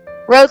that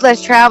Road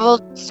Less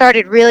Traveled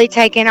started really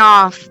taking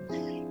off.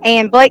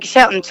 And Blake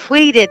Shelton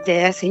tweeted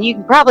this, and you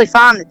can probably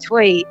find the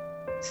tweet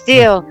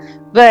still,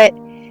 but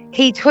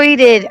he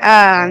tweeted,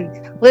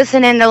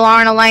 listening to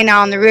Lauren Alaina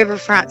on the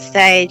Riverfront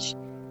stage,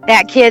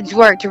 that kid's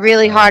worked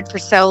really hard for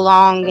so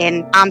long,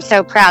 and I'm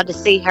so proud to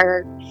see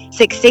her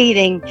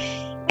succeeding.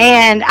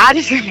 And I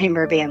just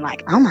remember being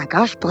like, oh my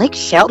gosh, Blake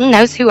Shelton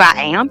knows who I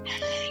am?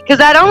 Because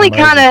I'd only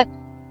kind of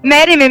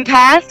met him in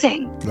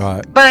passing.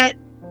 Right. But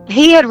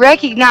he had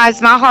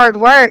recognized my hard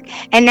work,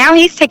 and now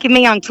he's taken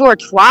me on tour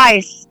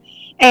twice.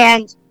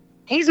 And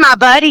he's my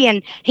buddy,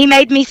 and he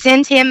made me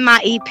send him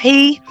my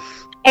EP.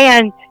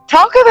 And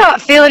talk about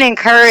feeling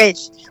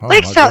encouraged.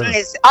 Blake Shelton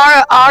is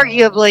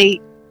arguably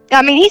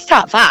I mean, he's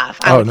top 5,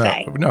 I would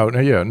say.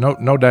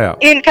 No doubt.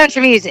 In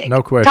country music.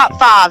 No question. Top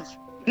 5,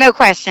 no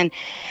question.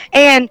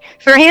 And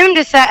for him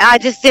to say, I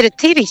just did a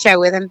TV show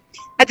with him.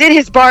 I did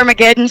his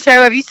Barmageddon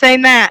show. Have you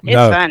seen that? It's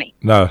funny.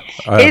 No.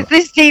 It's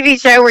this TV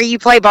show where you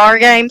play bar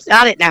games.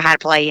 I didn't know how to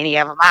play any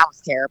of them. I was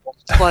terrible.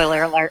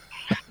 Spoiler alert.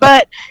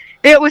 But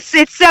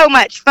it's so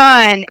much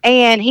fun.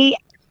 And he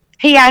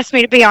asked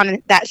me to be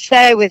on that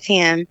show with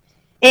him.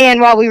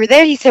 And while we were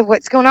there, he said,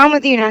 "What's going on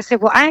with you?" And I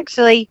said, "Well,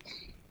 actually,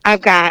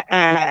 I've got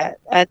a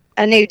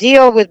new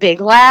deal with Big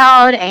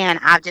Loud, and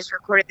I've just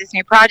recorded this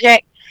new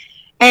project."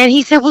 And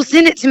he said, "Well,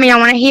 send it to me. I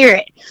want to hear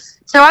it."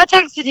 So I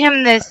texted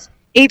him this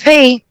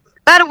EP.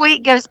 About a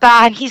week goes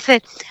by, and he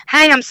said,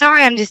 "Hey, I'm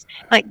sorry. I'm just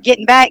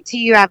getting back to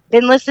you. I've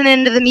been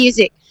listening to the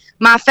music.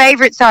 My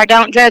favorites are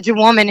Don't Judge a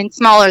Woman and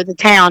Smaller the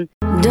Town."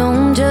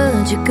 Don't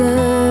judge a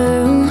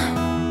girl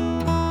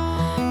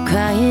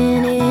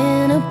crying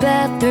in a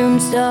bathroom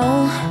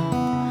stall.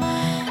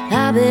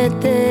 I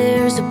bet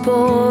there's a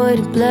boy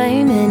to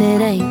blame, and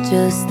it ain't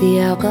just the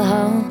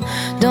alcohol.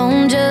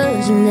 Don't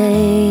judge a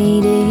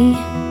lady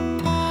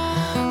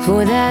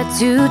for that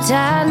too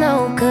tight,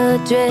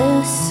 low-cut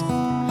dress.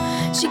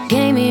 She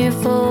came here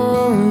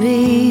for a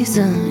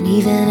reason,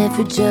 even if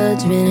her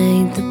judgment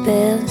ain't the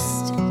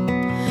best.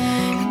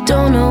 You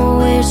don't know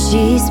where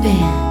she's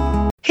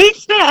been. He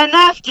spent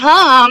enough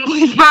time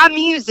with my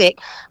music.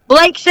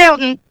 Blake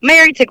Shelton,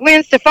 married to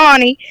Gwen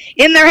Stefani,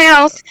 in their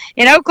house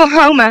in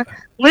Oklahoma,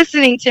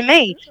 listening to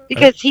me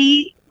because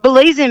he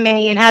believes in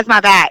me and has my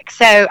back.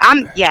 So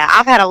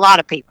I've had a lot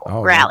of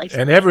people rally.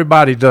 And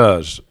everybody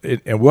does.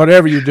 And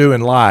whatever you do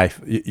in life,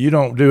 you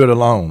don't do it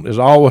alone. There's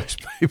always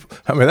people.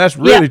 I mean, that's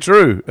really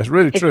true. That's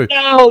really true.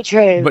 So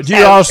true. But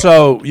you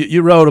also,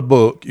 you wrote a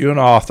book. You're an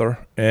author.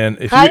 And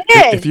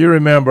if you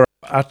remember,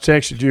 I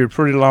texted you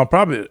pretty long.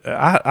 Probably,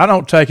 I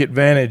don't take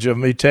advantage of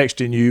me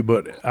texting you,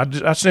 but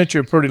I sent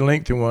you a pretty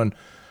lengthy one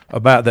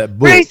about that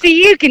book. Brucey,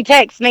 you can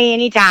text me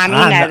anytime. You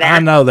know that. I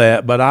know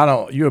that, but I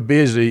don't. You're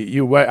busy.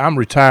 I'm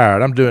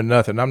retired. I'm doing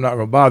nothing. I'm not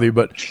going to bother you.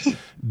 But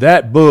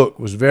that book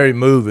was very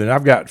moving.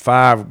 I've got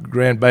 5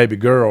 grandbaby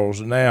girls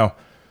and now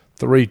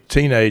 3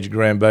 teenage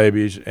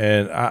grandbabies,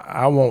 and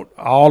I want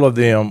all of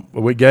them.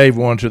 We gave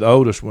one to the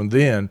oldest one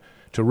then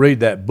to read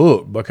that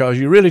book because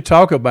you really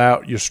talk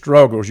about your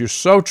struggles. You're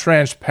so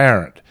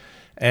transparent.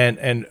 And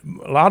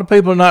a lot of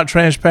people are not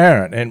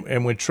transparent.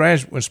 And when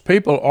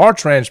people are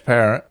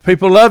transparent,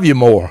 people love you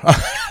more.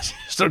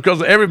 So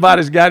because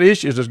everybody's got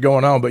issues that's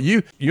going on. But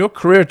your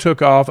career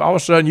took off. All of a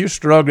sudden, you're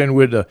struggling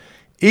with the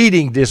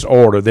eating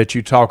disorder that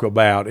you talk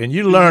about. And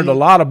you learned a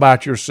lot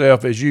about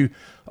yourself as you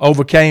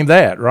overcame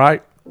that,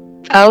 right?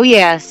 Oh,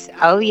 yes.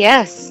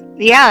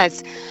 Yeah,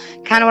 it's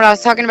kind of what I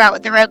was talking about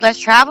with the Road Less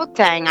Traveled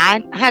thing.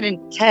 I had a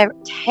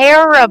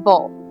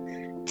terrible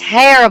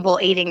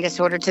eating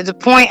disorder to the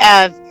point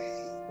of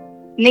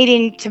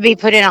needing to be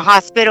put in a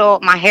hospital.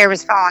 My hair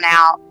was falling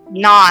out.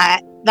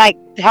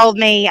 Told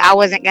me I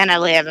wasn't going to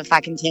live if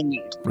I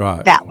continued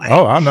that way.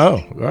 Oh, I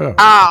know.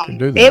 I can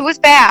do that. It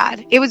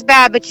was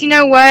bad. But you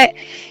know what?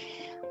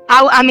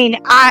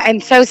 I am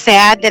so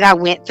sad that I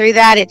went through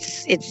that.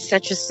 It's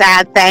such a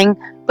sad thing.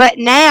 But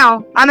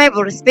now I'm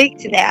able to speak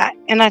to that.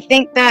 And I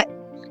think that,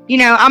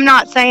 I'm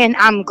not saying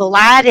I'm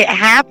glad it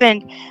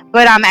happened,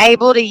 but I'm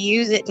able to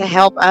use it to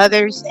help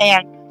others.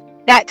 And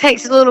that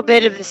takes a little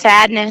bit of the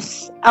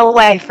sadness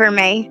away for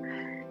me,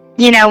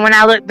 when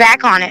I look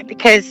back on it,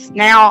 because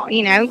now,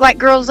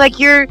 girls like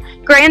your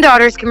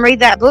granddaughters can read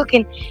that book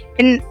and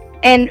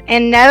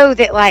know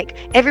that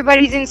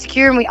everybody's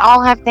insecure and we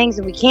all have things,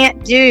 and we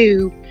can't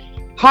do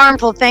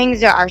harmful things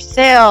to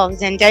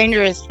ourselves and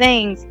dangerous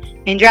things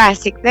and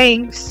drastic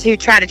things to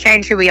try to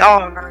change who we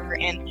are.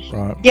 And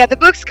the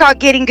book's called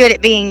Getting Good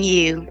at Being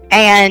You,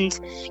 and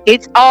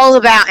it's all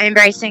about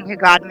embracing who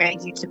God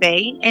made you to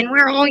be. And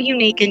we're all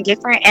unique and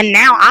different, and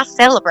now I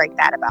celebrate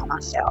that about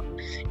myself.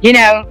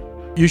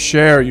 You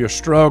share your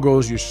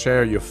struggles, you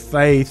share your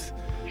faith,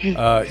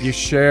 you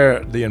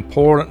share the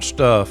important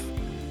stuff,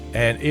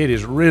 and it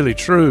is really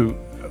true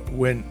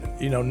when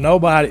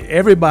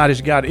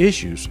everybody's got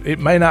issues. It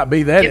may not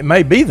be that, it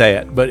may be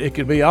that, but it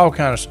could be all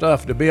kind of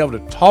stuff. To be able to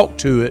talk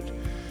to it,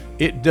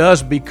 it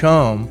does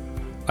become,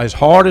 as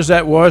hard as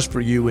that was for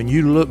you, when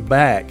you look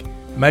back,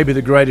 maybe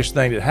the greatest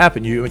thing that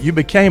happened to you. You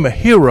became a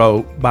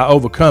hero by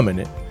overcoming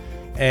it,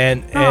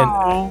 and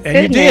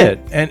you did.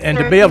 And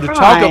to be able to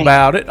talk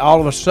about it,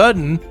 all of a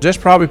sudden, there's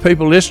probably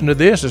people listening to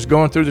this that's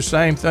going through the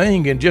same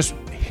thing, and just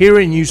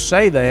hearing you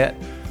say that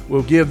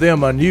will give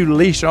them a new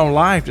leash on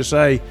life to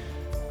say,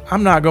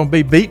 I'm not going to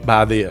be beat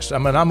by this.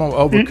 I'm going to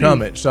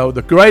overcome it. So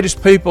the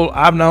greatest people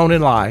I've known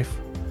in life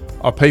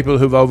are people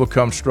who've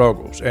overcome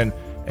struggles. And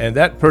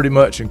that pretty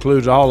much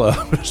includes all of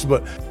us.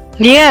 But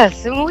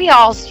yes, we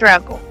all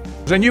struggle.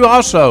 And you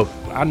also,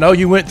 I know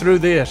you went through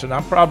this, and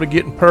I'm probably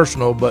getting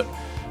personal, but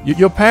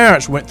your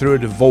parents went through a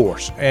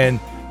divorce. And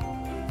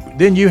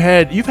then you've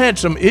had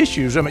some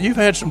issues. I mean, you've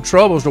had some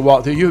troubles to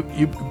walk through.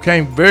 You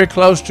became very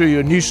close to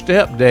your new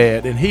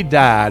stepdad, and he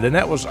died. And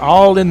that was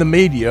all in the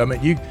media. I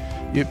mean,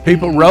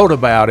 people wrote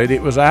about it.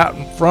 It was out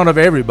in front of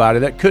everybody.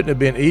 That couldn't have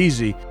been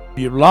easy.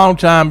 Your long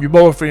time, your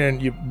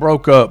boyfriend, you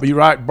broke up. You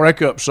write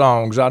breakup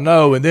songs, I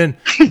know. And then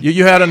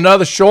you had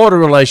another shorter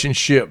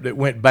relationship that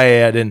went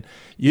bad. And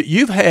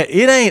you've had,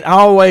 it ain't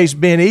always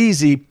been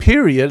easy,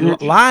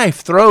 period.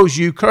 Life throws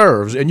you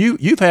curves. And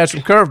you've had some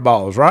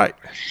curveballs, right?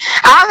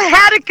 I've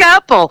had a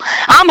couple.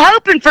 I'm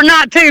hoping for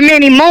not too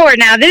many more.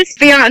 Now, this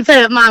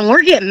fiance of mine,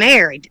 we're getting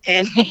married.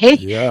 And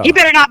he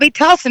better not be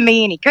tossing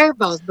me any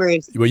curveballs,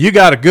 Bruce. Well, you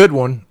got a good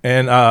one.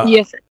 And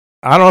yes, sir.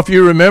 I don't know if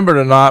you remember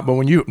it or not, but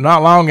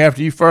not long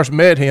after you first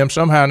met him,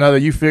 somehow or another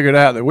you figured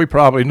out that we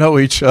probably know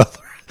each other.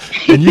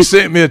 And you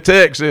sent me a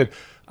text, said,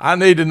 I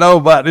need to know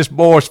about this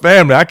boy's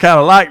family. I kind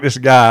of like this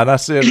guy. And I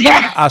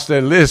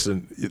said,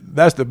 listen,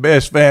 that's the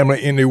best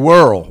family in the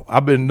world.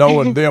 I've been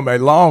knowing them a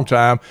long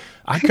time.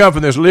 I come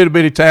from this little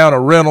bitty town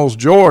of Reynolds,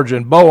 Georgia,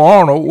 and Bo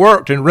Arnold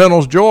worked in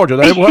Reynolds, Georgia.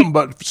 There wasn't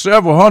but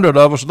several hundred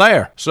of us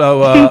there.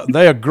 So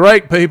they are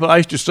great people. I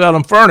used to sell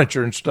them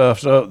furniture and stuff,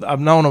 so I've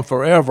known them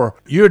forever.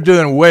 You're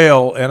doing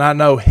well, and I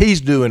know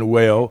he's doing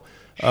well.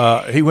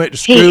 He went to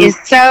school. He is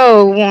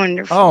so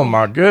wonderful. Oh,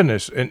 my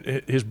goodness. And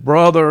his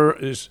brother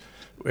is...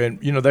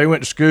 And, they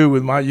went to school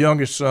with my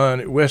youngest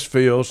son at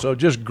Westfield, so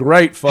just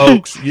great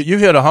folks. You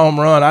hit a home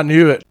run. I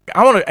knew it.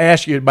 I want to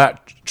ask you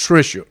about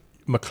Tricia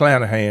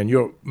McClanahan,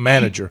 your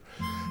manager.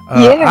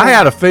 I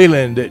had a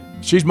feeling that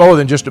she's more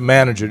than just a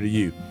manager to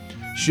you.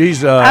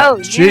 She's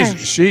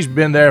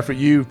been there for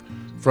you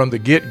from the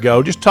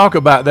get-go. Just talk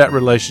about that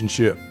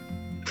relationship.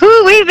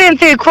 We've been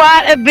through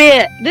quite a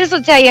bit. This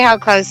will tell you how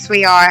close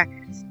we are.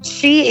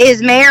 She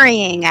is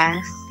marrying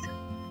us.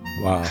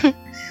 Wow.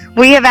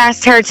 We have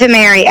asked her to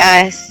marry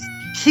us.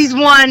 She's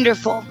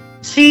wonderful.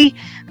 She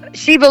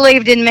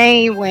believed in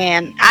me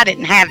when I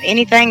didn't have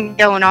anything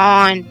going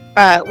on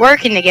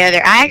working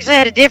together. I actually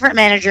had a different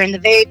manager in the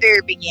very,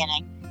 very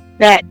beginning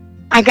that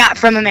I got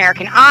from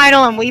American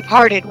Idol, and we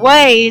parted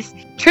ways.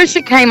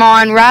 Tricia came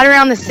on right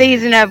around the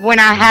season of when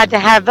I had to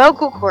have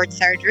vocal cord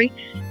surgery,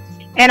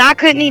 and I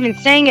couldn't even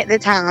sing at the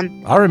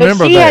time. I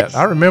remember that.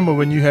 I remember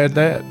when you had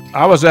that.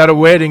 I was at a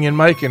wedding in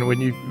Macon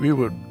when you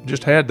were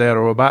just had that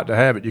or about to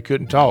have it. You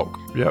couldn't talk.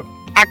 Yep.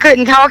 I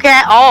couldn't talk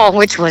at all,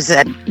 which was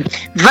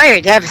very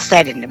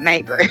devastating to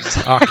me, Bruce.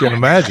 I can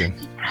imagine.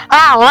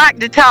 I like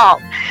to talk.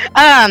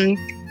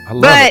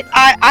 But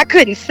I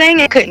couldn't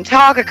sing, I couldn't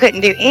talk, I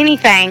couldn't do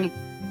anything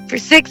for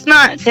 6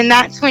 months. And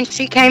that's when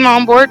she came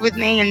on board with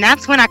me, and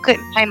that's when I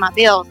couldn't pay my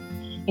bills.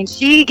 And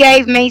she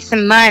gave me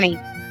some money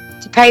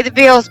to pay the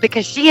bills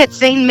because she had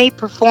seen me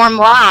perform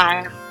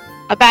live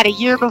about a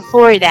year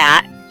before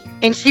that.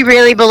 And she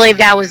really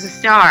believed I was a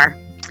star.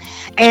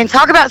 And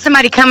talk about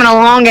somebody coming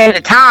along at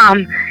a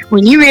time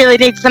when you really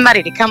need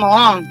somebody to come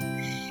along.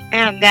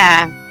 And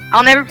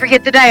I'll never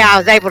forget the day I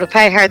was able to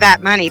pay her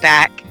that money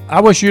back.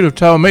 I wish you'd have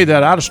told me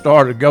that. I'd have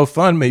started a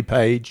GoFundMe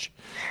page.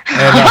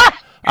 And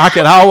I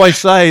could always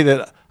say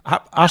that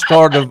I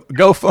started a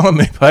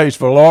GoFundMe page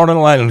for Lauren and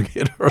Alaina to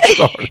get her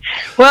started.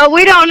 Well,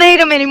 we don't need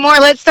them anymore.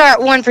 Let's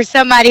start one for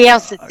somebody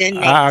else that's in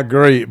there. I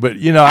agree. But,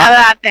 how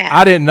about that?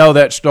 I didn't know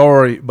that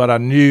story, but I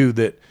knew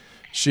that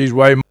she's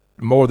way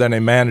more than a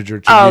manager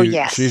to you. Oh,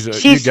 yes.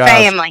 She's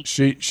family.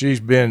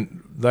 She's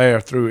been there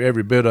through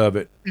every bit of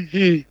it.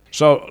 Mm-hmm.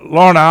 So,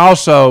 Lauren,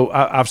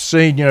 I've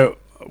seen you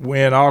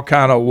win all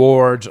kind of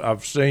awards.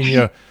 I've seen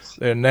you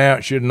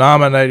you're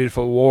nominated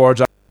for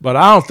awards. But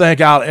I don't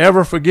think I'll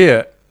ever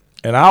forget,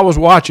 and I was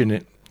watching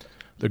it,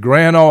 the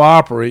Grand Ole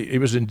Opry. It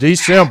was in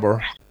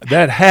December.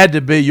 That had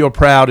to be your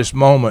proudest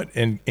moment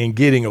in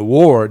getting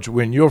awards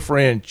when your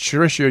friend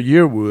Tricia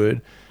Yearwood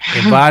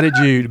invited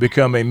you to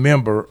become a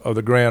member of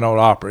the Grand Ole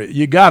Opry.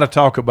 You got to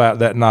talk about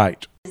that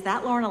night. Is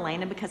that Lauren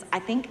Alaina? Because I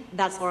think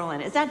that's Lauren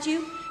Alaina. Is that you?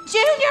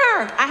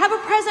 Junior, I have a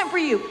present for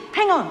you.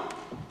 Hang on.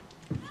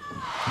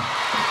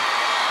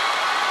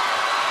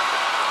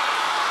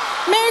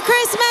 Merry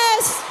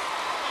Christmas!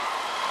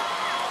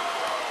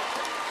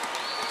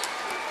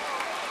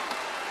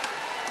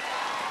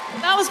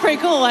 That was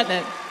pretty cool,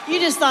 wasn't it? You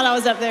just thought I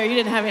was up there. You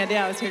didn't have any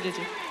idea I was here, did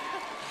you?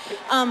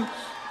 I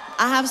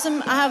have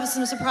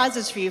some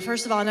surprises for you.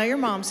 First of all, I know your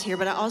mom's here,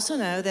 but I also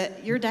know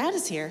that your dad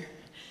is here.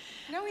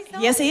 No, he's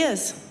not. Yes, he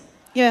is.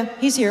 Yeah,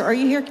 he's here. Are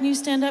you here? Can you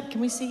stand up?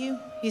 Can we see you?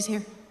 He's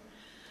here.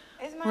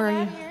 Is my Where are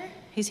dad you? here?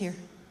 He's here.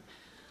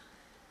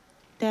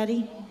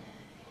 Daddy?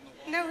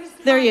 No, he's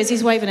not. There he is.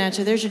 He's waving at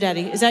you. There's your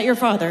daddy. Is that your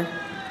father?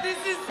 This.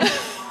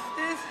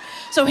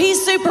 So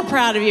he's super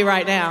proud of you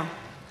right now.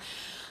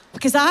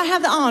 Because I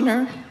have the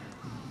honor.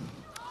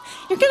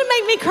 You're going to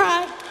make me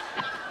cry.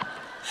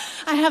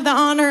 I have the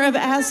honor of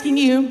asking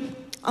you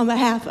on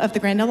behalf of the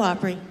Grand Ole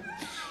Opry,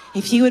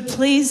 if you would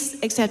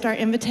please accept our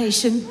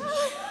invitation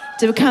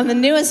to become the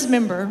newest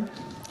member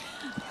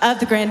of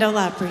the Grand Ole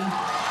Opry.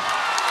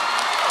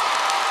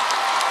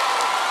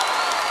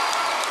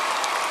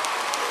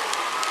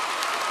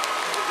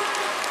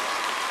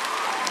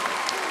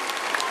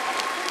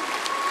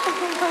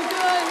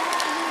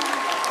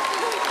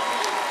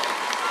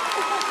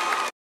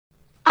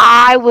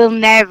 I will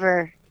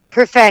never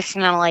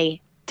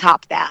professionally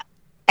top that,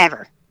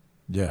 ever.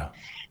 Yeah.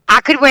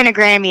 I could win a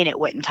Grammy and it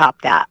wouldn't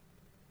top that.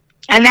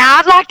 And now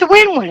I'd like to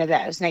win one of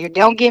those. Now,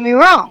 don't get me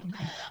wrong.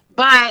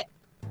 But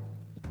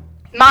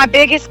my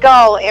biggest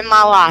goal in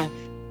my life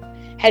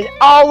has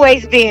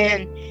always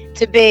been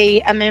to be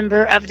a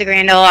member of the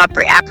Grand Ole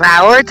Opry. I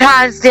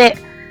prioritized it.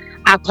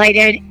 I played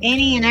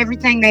any and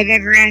everything they've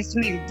ever asked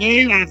me to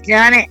do. I've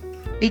done it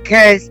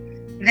because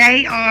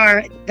they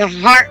are the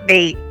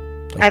heartbeat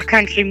of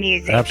country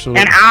music.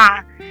 Absolutely. And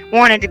I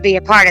wanted to be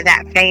a part of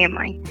that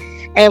family.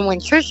 And when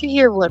Trisha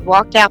Yearwood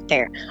walked out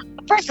there,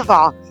 first of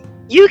all,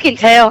 you can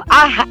tell,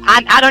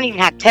 I don't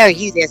even have to tell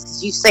you this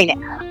because you've seen it.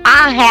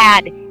 I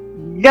had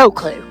no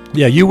clue.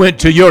 Yeah, you went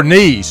to your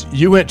knees.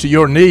 You went to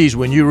your knees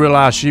when you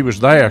realized she was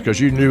there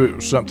because you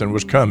knew something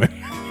was coming.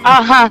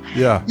 Uh-huh.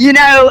 Yeah. You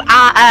know,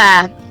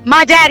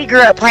 my daddy grew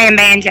up playing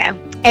banjo,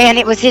 and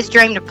it was his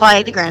dream to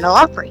play the Grand Ole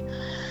Opry.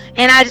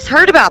 And I just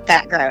heard about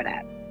that growing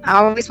up. I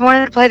always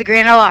wanted to play the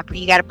Grand Ole Opry.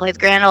 You got to play the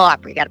Grand Ole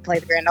Opry. You got to play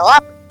the Grand Ole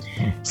Opry.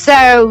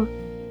 So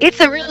it's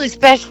a really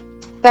special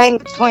thing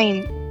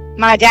between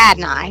my dad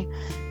and I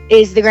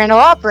is the Grand Ole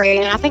Opry,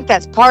 and I think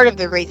that's part of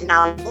the reason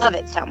I love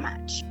it so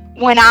much.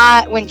 When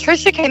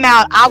Trisha came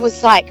out, I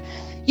was like,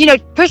 you know,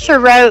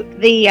 Trisha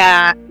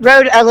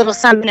wrote a little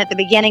something at the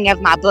beginning of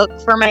my book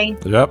for me.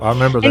 Yep, I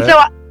remember that. And so,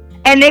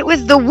 and it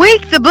was the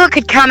week the book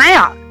had come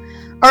out,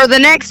 or the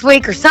next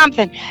week or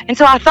something. And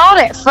so I thought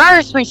at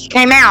first when she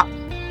came out,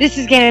 this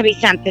is going to be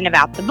something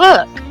about the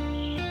book.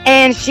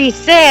 And she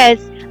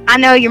says, I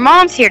know your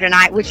mom's here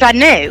tonight, which I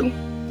knew.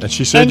 And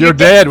she said your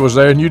dad was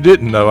there and you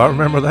didn't know. I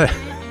remember that.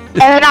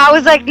 And I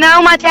was like,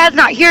 no, my dad's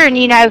not here. And,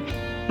 you know,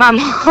 my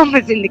mom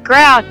was in the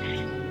crowd.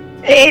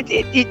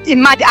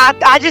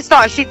 I just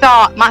thought she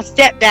thought my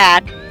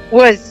stepdad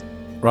was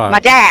my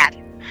dad.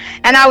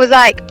 And I was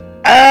like,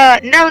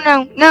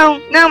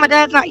 no, my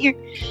dad's not here.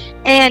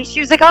 And she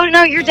was like, oh,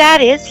 no, your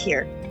dad is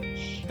here.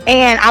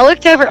 And I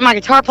looked over at my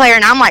guitar player,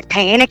 and I'm like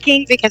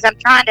panicking because I'm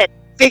trying to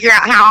figure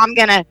out how I'm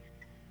going to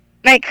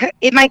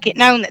make it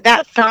known that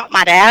that's not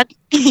my dad,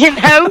 you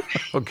know?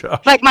 Okay.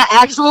 Like my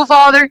actual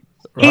father.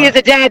 Right. He is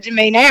a dad to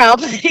me now,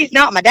 but he's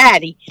not my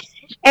daddy.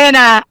 And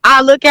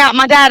I look out,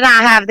 my dad and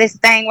I have this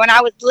thing. When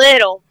I was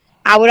little,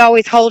 I would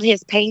always hold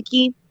his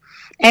pinky.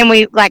 And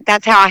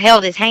that's how I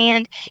held his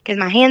hand because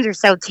my hands are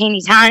so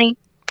teeny tiny.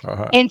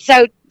 Uh-huh. And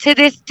so to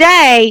this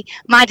day,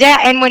 my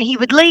dad, and when he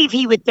would leave,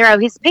 he would throw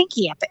his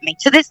pinky up at me.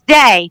 To this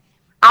day,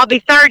 I'll be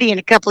 30 in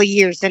a couple of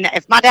years. And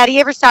if my daddy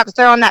ever stops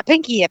throwing that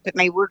pinky up at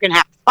me, we're going to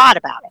have to fight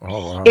about it.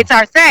 Oh, wow. It's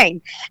our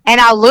thing.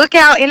 And I look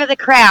out into the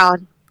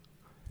crowd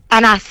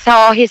and I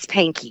saw his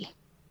pinky.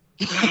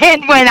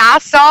 And when I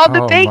saw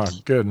the pinky,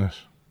 my goodness,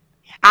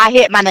 I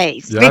hit my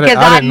knees because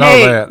I didn't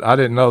know that. I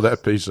didn't know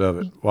that piece of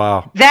it.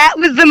 Wow. That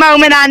was the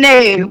moment I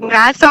knew when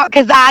I saw it,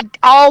 because I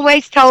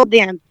always told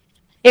them,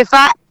 if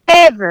I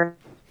ever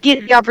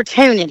get the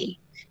opportunity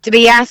to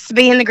be asked to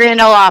be in the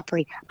Grand Ole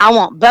Opry, I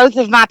want both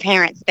of my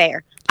parents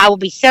there. I will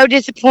be so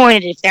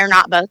disappointed if they're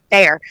not both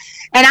there.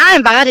 And I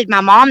invited my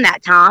mom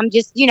that time.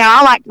 Just, you know,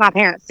 I like my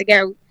parents to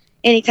go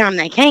anytime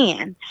they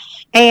can.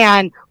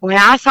 And when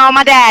I saw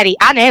my daddy,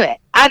 I knew it.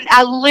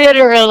 I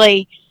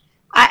literally,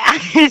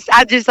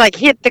 I just like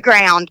hit the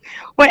ground,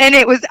 and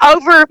it was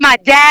over my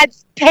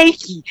dad's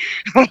pinky.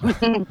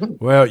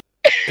 Well,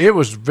 it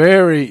was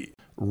very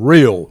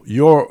real.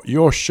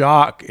 Your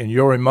shock and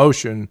your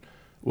emotion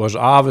was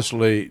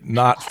obviously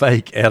not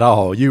fake at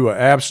all. You were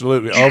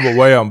absolutely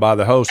overwhelmed by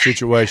the whole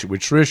situation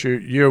with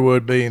Trisha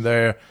Yearwood being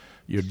there,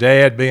 your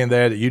dad being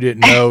there that you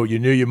didn't know. You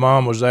knew your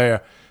mom was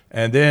there.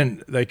 And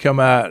then they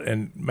come out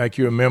and make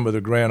you a member of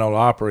the Grand Ole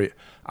Opry.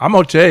 I'm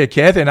going to tell you,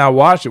 Kathy and I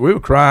watched it. We were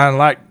crying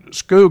like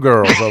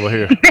schoolgirls over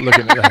here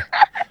looking at that.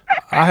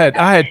 I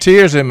had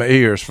tears in my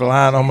ears for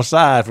lying on my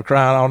side for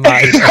crying all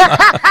night.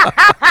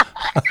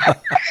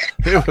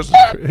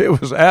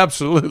 It was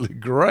absolutely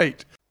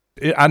great.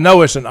 I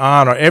know it's an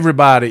honor.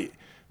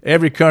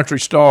 Every country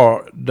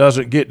star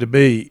doesn't get to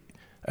be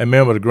a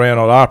member of the Grand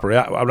Ole Opry.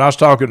 When I was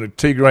talking to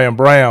T. Graham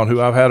Brown, who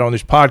I've had on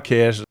this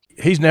podcast,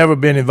 he's never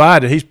been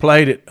invited. He's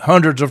played it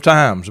hundreds of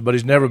times, but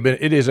he's never been.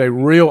 It is a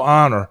real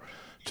honor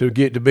to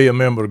get to be a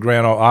member of the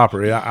Grand Ole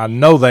Opry. I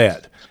know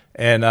that.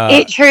 And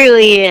it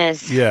truly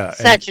is. Yeah,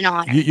 such an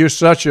honor. You're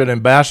such an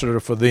ambassador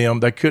for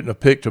them. They couldn't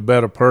have picked a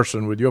better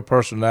person with your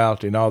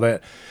personality and all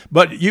that.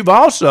 But you've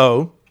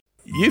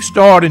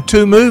starred in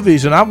 2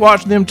 movies, and I've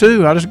watched them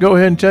too. I'll just go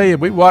ahead and tell you,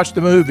 we watched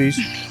the movies.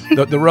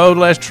 The Road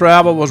Less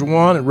Traveled was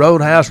one, and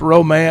Roadhouse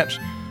Romance.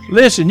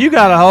 Listen, you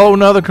got a whole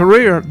nother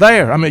career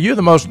there. I mean, you're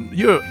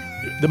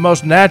the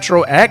most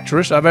natural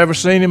actress I've ever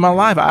seen in my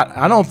life.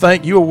 I don't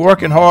think you were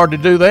working hard to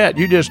do that.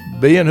 You just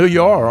being who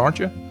you are, aren't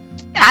you?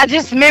 I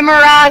just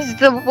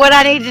memorized what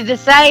I needed to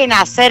say, and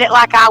I said it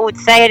like I would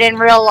say it in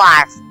real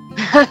life.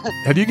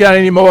 Have you got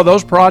any more of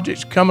those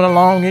projects coming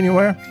along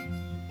anywhere?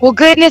 Well,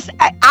 goodness,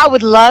 I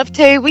would love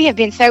to. We have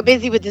been so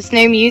busy with this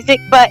new music,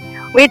 but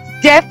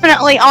it's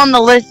definitely on the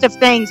list of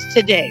things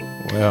to do.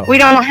 Well, we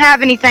don't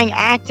have anything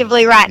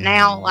actively right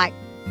now, like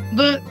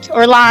booked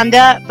or lined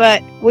up,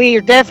 but we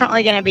are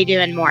definitely going to be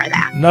doing more of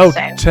that. No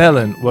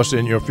telling what's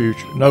in your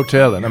future. No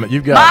telling. I mean,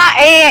 you've got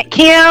my Aunt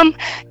Kim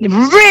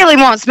really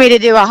wants me to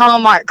do a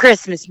Hallmark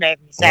Christmas movie,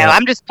 so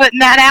I'm just putting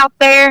that out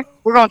there.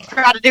 we're going to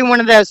try to do one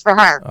of those for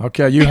her.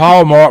 Okay, you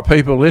Hallmark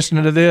people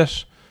listening to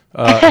this,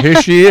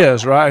 here she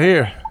is right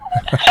here.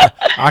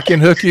 I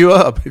can hook you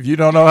up. If you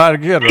don't know how to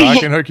get her, I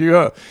can hook you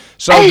up.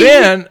 So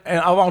then,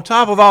 and on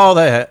top of all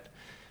that,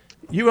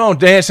 you were on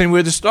Dancing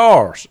with the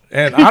Stars.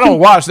 And I don't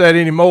watch that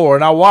anymore,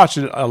 and I watched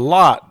it a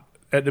lot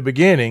at the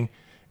beginning.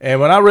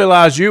 And when I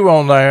realized you were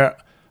on there,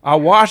 I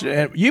watched it,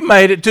 and you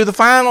made it to the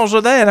finals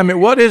of that. I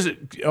mean, what is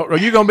it? Are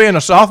you going to be in a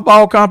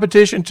softball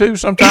competition too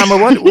sometime, or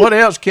what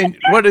else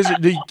what is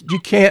it you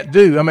can't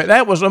do? I mean,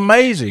 that was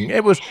amazing.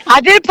 It was.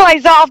 I did play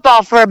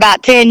softball for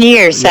about 10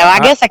 years, so I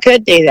guess I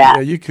could do that.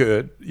 Yeah, you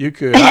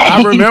could.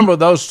 I remember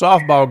those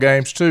softball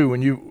games too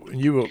when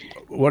you were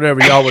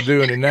whatever y'all were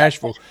doing in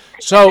Nashville.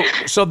 So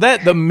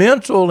that the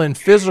mental and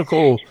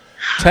physical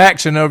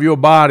taxing of your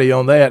body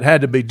on that had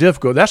to be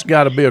difficult. That's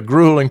got to be a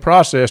grueling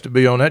process to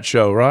be on that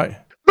show, right?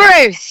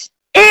 Bruce,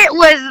 it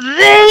was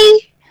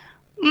the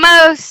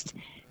most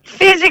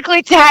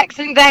physically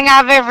taxing thing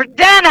I've ever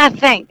done, I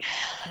think.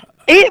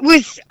 It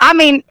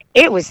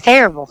was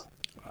terrible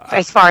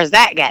as far as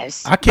that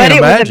goes. I can't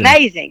imagine. But it was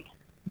amazing.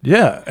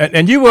 Yeah,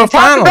 and you were a finalist.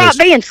 Talk about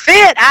being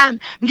fit. I'm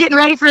getting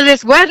ready for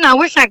this wedding. I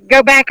wish I could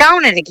go back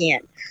on it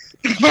again.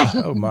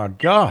 Oh, my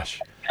gosh.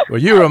 Well,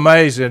 you were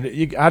amazing.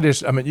 You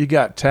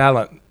got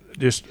talent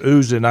just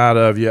oozing out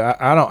of you.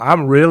 I'm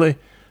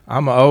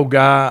an old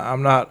guy.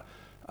 I'm not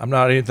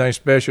anything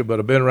special, but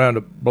I've been around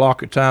the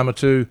block a time or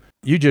two.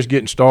 You just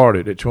getting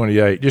started at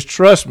 28. Just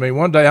trust me,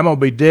 one day I'm going to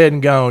be dead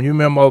and gone. You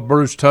remember old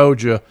Bruce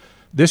told you,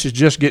 this is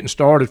just getting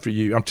started for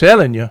you. I'm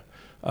telling you,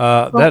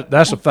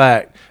 that's a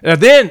fact.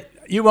 And then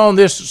you on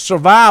this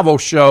survival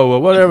show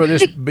or whatever,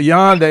 this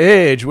Beyond the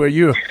Edge, where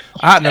you're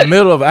out in the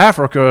middle of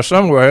Africa or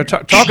somewhere.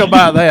 Talk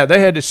about that. They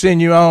had to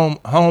send you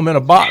home in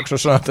a box or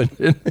something.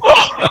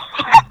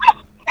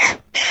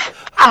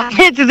 I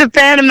went to the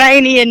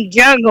Panamanian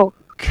jungle.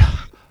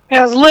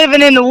 I was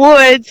living in the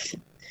woods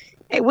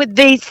with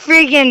these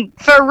freaking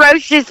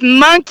ferocious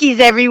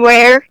monkeys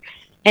everywhere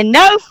and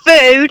no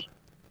food.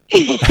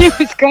 It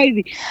was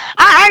crazy.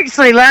 I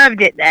actually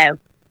loved it, though.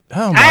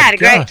 Oh, I had a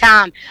great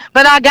time,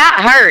 but I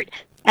got hurt.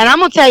 And I'm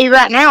going to tell you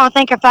right now, I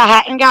think if I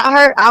hadn't got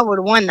hurt, I would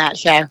have won that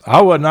show. I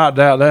would not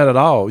doubt that at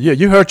all. Yeah,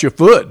 you hurt your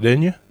foot,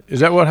 didn't you? Is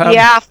that what happened?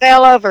 Yeah, I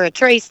fell over a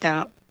tree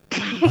stump.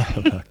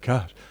 Oh, my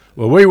gosh.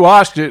 Well, we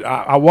watched it.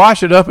 I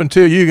watched it up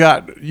until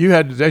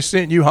they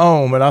sent you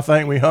home, and I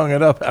think we hung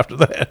it up after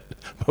that.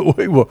 But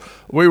we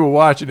were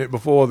watching it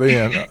before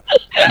then.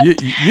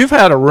 You've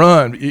had a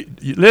run.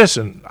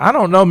 Listen, I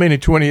don't know many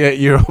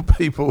 28-year-old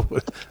people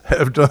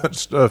have done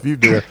stuff you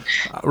did.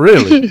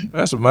 Really,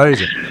 that's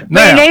amazing.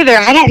 Me neither.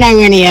 I don't know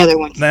any other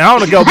ones. Now I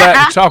want to go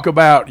back and talk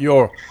about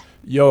your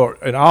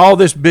and all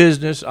this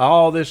business,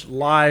 all this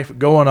life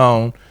going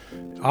on.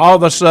 All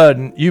of a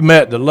sudden, you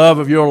met the love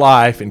of your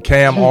life in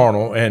Cam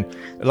Arnold. And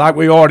like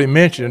we already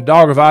mentioned,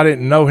 dog, if I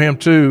didn't know him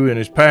too, and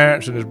his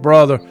parents and his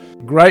brother,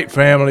 great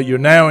family. You're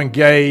now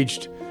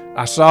engaged.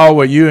 I saw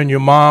where you and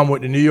your mom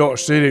went to New York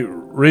City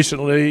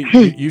recently.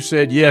 You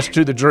said yes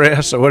to the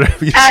dress or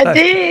whatever you said. I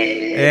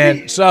did.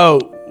 And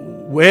so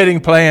wedding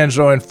plans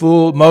are in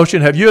full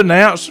motion. Have you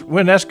announced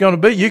when that's going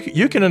to be?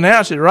 You can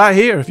announce it right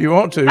here if you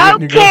want to. Oh,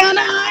 can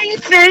I?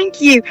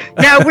 Thank you.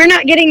 No, we're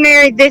not getting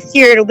married this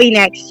year. It'll be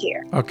next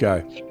year.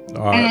 Okay.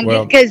 All right.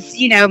 Well, because,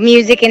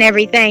 music and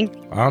everything.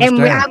 I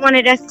understand. And I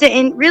wanted us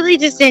to really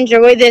just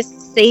enjoy this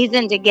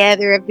season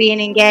together of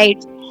being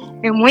engaged.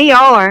 And we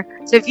are.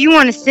 So if you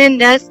want to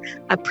send us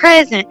a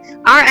present,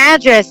 our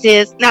address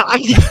is... No,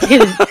 I'm just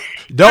kidding.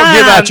 Don't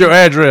give out your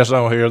address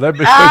on here. That'd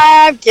be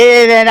I'm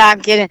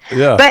kidding.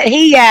 Yeah. But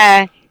he,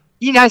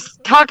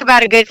 talk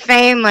about a good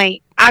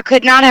family. I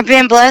could not have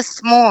been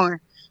blessed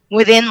more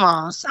with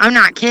in-laws. I'm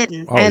not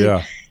kidding. Oh,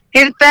 yeah.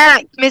 In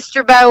fact,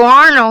 Mr. Bo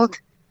Arnold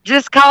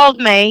just called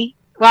me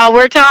while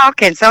we're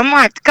talking, so I'm going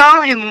to have to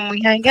call him when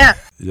we hang up.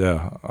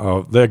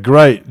 Yeah. They're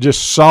great.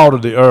 Just salt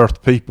of the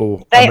earth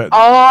people. They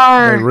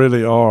are. They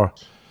really are.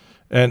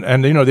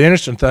 And the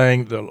interesting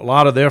thing, a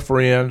lot of their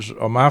friends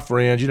are my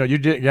friends. You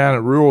get down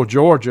in rural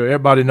Georgia,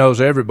 everybody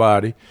knows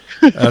everybody.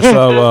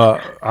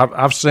 So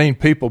I've seen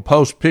people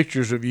post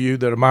pictures of you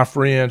that are my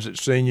friends that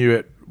seen you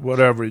at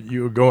whatever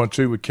you were going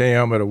to with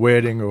Cam at a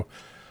wedding or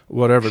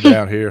whatever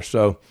down here.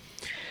 So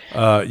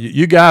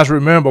you guys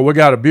remember, we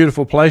got a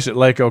beautiful place at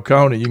Lake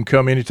Oconee. You can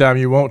come anytime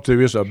you want to.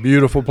 It's a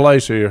beautiful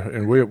place here,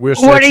 and we're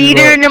set What are you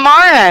doing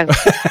tomorrow?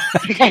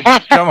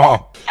 Come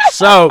on.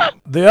 So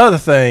the other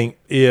thing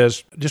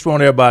is, just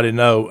want everybody to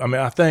know,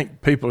 I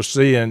think people are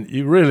seeing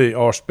you really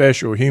are a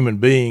special human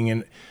being,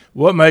 and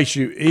what makes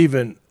you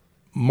even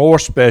more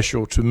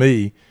special to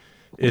me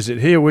is that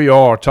here we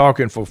are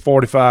talking for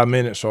 45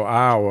 minutes or an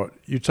hour.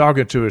 You're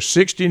talking to a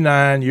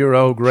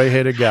 69-year-old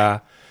gray-headed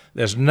guy.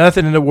 There's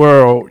nothing in the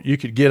world you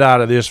could get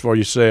out of this for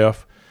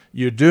yourself.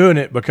 You're doing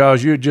it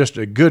because you're just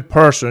a good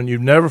person.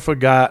 You've never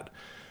forgot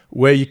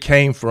where you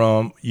came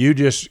from. You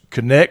just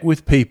connect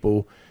with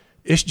people.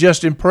 It's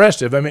just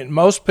impressive.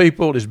 Most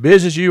people, as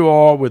busy as you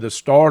are with the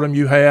stardom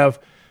you have,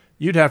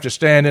 you'd have to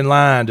stand in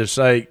line to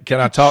say, can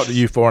I talk to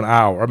you for an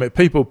hour?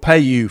 People pay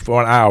you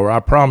for an hour. I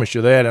promise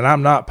you that, and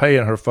I'm not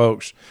paying her,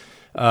 folks.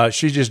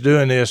 She's just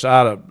doing this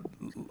out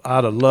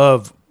of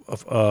love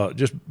of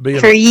just being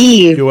for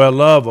you.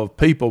 Love of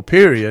people,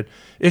 period.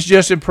 It's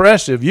just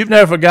impressive. You've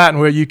never forgotten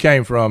where you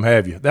came from,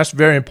 have you? That's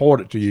very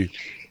important to you.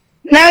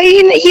 No,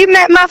 you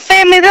met my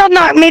family. They'll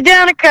knock me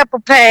down a couple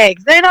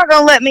pegs. They're not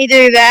going to let me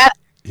do that.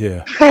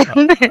 Yeah,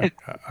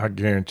 I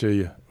guarantee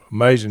you.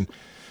 Amazing.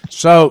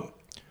 So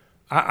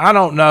I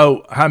don't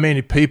know how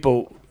many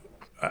people,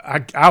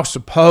 I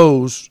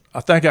suppose, I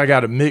think I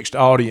got a mixed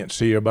audience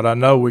here, but I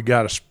know we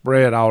got a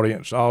spread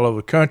audience all over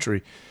the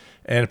country.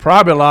 And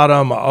probably a lot of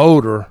them are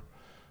older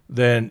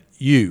than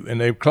you.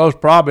 And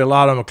probably a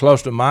lot of them are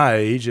close to my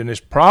age. And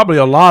there's probably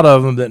a lot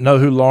of them that know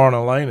who Lauren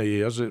Alaina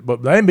is.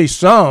 But there may be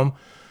some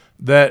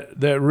that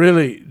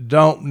really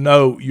don't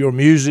know your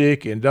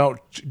music and don't.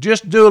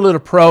 Just do a little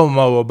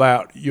promo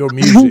about your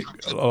music,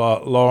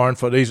 Lauren,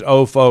 for these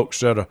old folks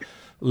that are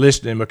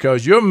listening,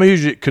 because your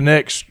music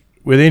connects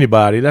with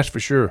anybody, that's for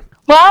sure.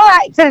 Well,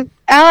 I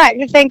like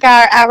to think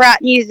I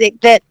write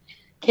music that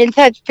can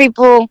touch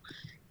people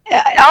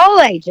all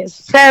ages.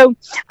 So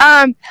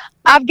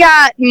I've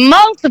got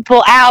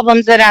multiple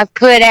albums that I've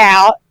put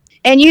out,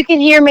 and you can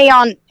hear me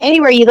on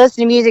anywhere you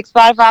listen to music: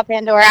 Spotify,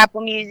 Pandora,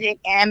 Apple Music,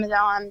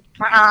 Amazon,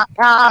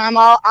 Prime,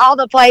 all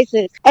the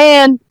places.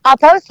 And I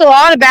post a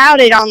lot about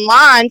it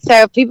online,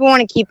 so if people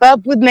want to keep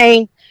up with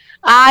me,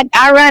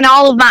 I run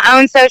all of my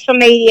own social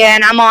media,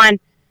 and I'm on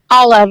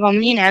all of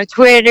them,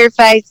 Twitter,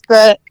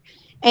 Facebook,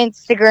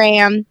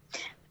 Instagram,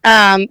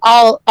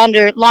 all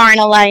under Lauren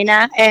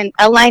Alaina. And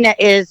Alaina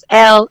is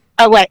Lauren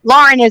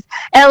is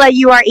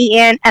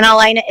Lauren, and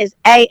Alaina is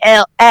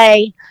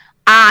Alaina.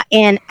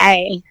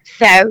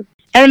 So,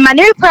 and my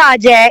new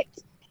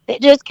project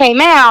that just came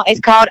out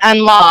is called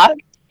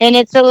Unlocked, and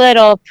it's a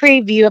little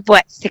preview of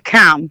what's to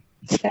come.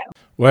 So,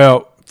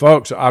 well,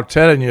 folks, I'm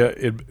telling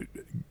you,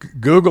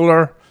 Google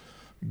her.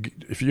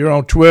 If you're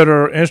on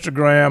Twitter,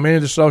 Instagram, any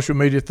of the social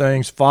media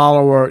things,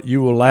 follow her.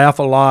 You will laugh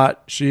a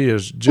lot. She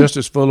is just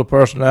as full of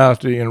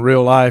personality in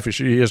real life as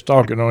she is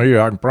talking on here.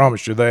 I can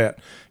promise you that.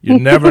 You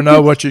never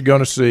know what you're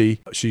going to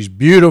see. She's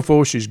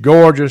beautiful. She's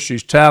gorgeous.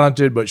 She's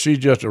talented, but she's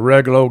just a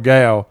regular old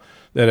gal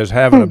that is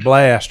having a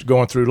blast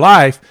going through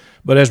life.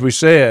 But as we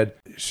said,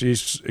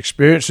 she's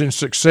experiencing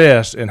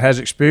success and has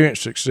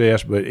experienced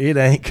success, but it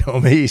ain't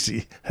come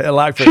easy.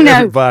 Like for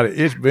everybody,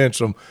 it's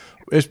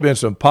been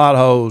some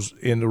potholes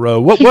in the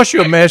road. What's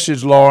your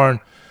message, Lauren,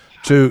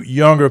 to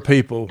younger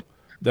people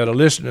that are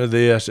listening to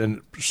this,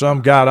 and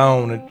some got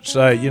on and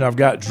say, I've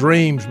got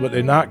dreams, but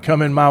they're not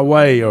coming my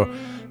way, or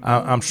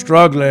I'm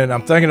struggling,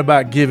 I'm thinking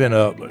about giving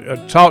up.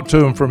 Talk to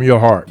them from your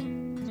heart.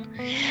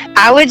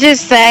 I would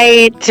just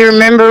say to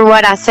remember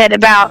what I said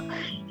about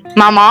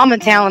my mama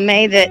telling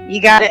me that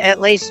you got to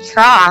at least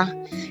try.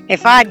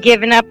 If I'd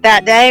given up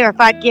that day, or if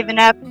I'd given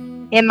up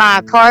in my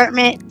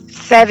apartment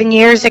 7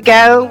 years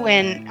ago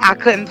when I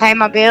couldn't pay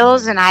my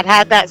bills and I'd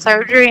had that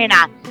surgery and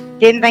I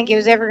didn't think it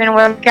was ever going to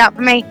work out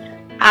for me,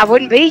 I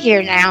wouldn't be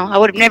here now. I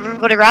would have never been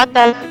able to write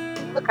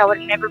that book. I would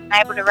have never been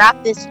able to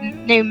write this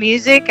new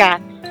music.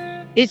 Giving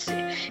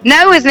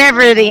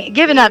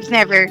up's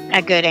never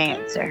a good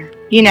answer.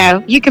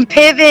 You can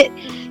pivot,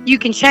 you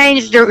can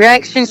change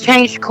directions,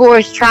 change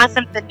course, try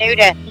something new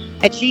to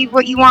achieve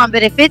what you want.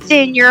 But if it's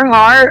in your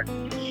heart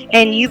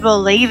and you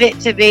believe it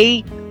to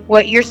be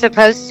what you're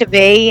supposed to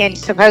be and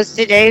supposed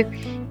to do,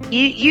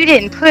 you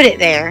didn't put it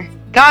there.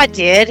 God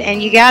did,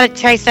 and you got to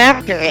chase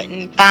after it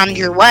and find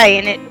your way.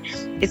 And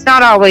it's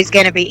not always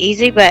going to be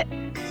easy, but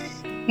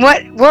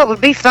what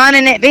would be fun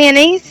in it being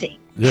easy?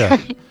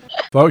 Yeah.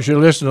 Folks, you're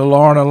listening to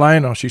Lauren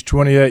Alaina. She's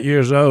 28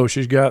 years old.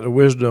 She's got the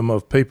wisdom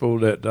of people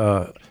that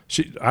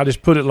I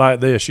just put it like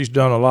this. She's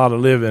done a lot of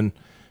living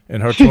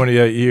in her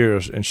 28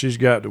 years, and she's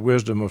got the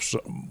wisdom of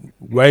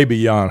way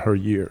beyond her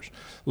years.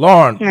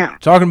 Lauren,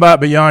 talking about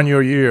beyond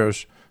your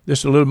years, this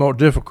is a little more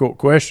difficult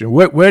question.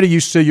 Where do you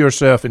see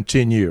yourself in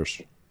 10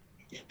 years?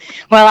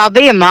 Well, I'll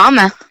be a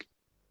mama.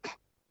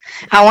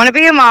 I want to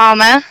be a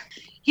mama.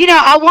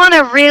 I want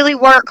to really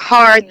work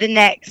hard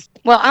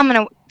I'm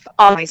going to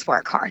always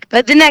work hard,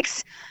 but the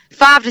next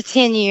 5 to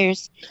 10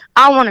 years,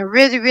 I want to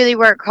really, really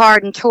work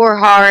hard and tour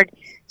hard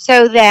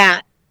so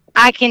that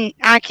I can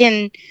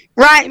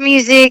write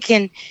music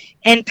and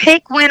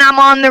pick when I'm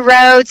on the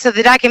road so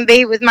that I can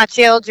be with my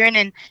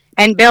children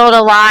and build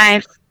a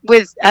life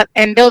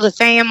and build a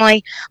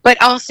family,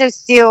 but also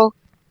still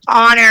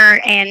honor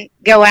and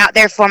go out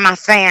there for my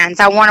fans.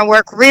 I want to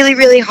work really,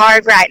 really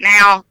hard right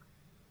now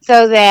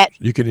so that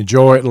you can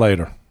enjoy it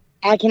later.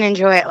 I can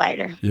enjoy it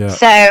later. Yeah.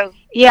 So,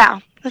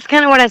 that's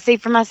kind of what I see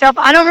for myself.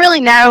 I don't really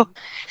know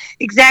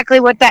exactly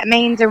what that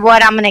means or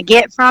what I'm going to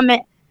get from it.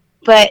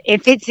 But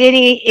if it's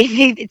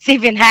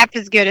even half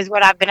as good as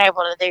what I've been able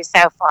to do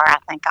so far, I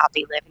think I'll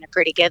be living a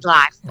pretty good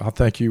life. I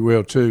think you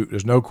will too.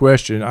 There's no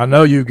question. I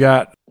know you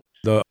got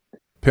the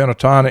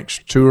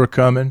Pentatonics tour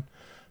coming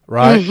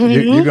right?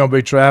 You're going to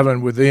be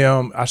traveling with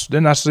them.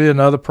 Didn't I see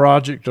another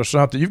project or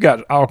something? You've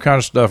got all kind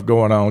of stuff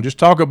going on. Just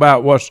talk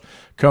about what's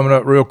coming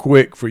up real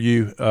quick for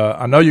you.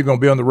 I know you're going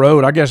to be on the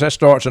road. I guess that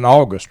starts in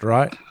August,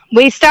 right?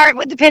 We start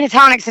with the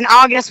Pentatonics in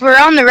August. We're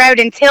on the road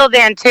until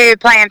then, too,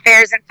 playing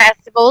fairs and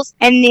festivals.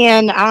 And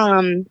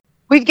then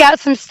we've got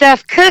some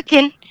stuff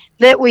cooking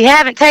that we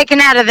haven't taken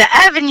out of the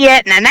oven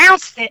yet and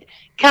announced it,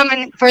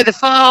 coming for the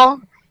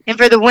fall and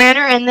for the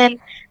winter. And then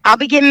I'll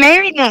be getting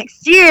married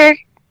next year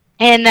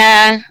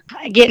and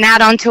getting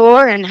out on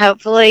tour and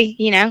hopefully,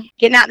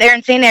 getting out there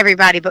and seeing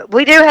everybody. But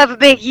we do have a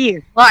big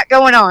year, a lot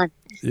going on.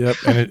 Yep,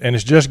 and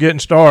it's just getting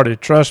started.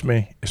 Trust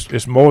me,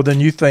 it's more than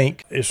you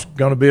think. It's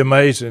going to be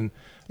amazing.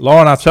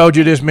 Lauren, I've told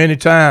you this many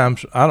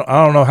times. I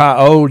don't know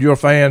how old your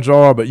fans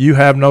are, but you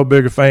have no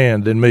bigger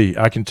fan than me.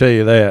 I can tell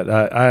you that.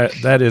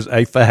 That is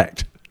a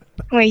fact.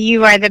 Well,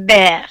 you are the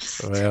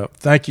best. Well,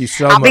 thank you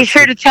so much. I'll be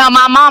sure to tell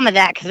my mama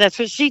that because that's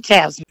what she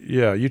tells me.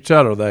 Yeah, you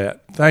tell her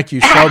that. Thank you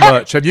so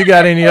much. Have you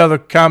got any other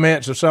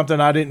comments or something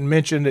I didn't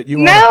mention that you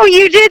want? No,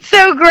 you did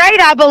so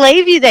great. I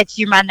believe you that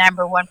you're my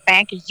number one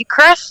fan because you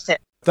crushed it.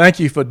 Thank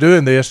you for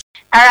doing this.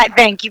 All right,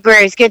 thank you,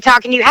 Bruce. Good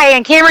talking to you. Hey,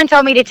 and Cameron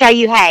told me to tell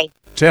you hey.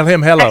 Tell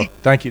him hello.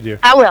 Thank you, dear.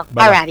 I will.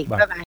 Bye-bye. All righty. Bye.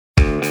 Bye-bye.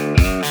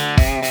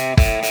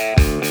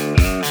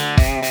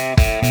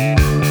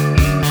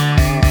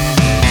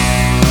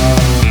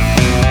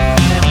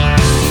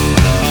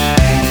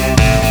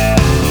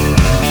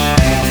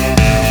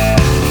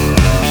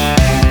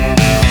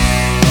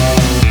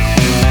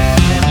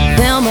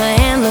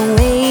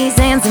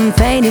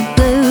 Faded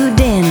blue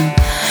denim,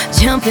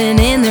 jumping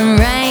in the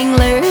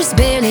Wranglers,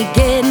 barely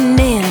getting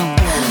in them.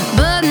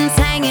 Buttons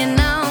hanging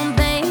on,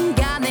 thank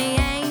God they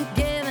ain't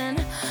giving.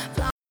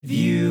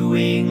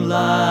 Viewing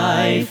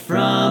life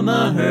from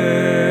a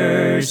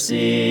hearse,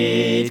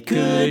 it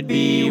could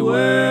be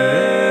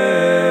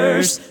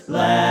worse.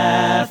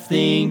 Laugh,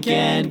 think,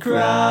 and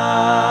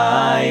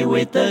cry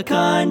with the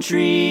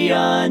country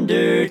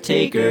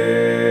undertaker.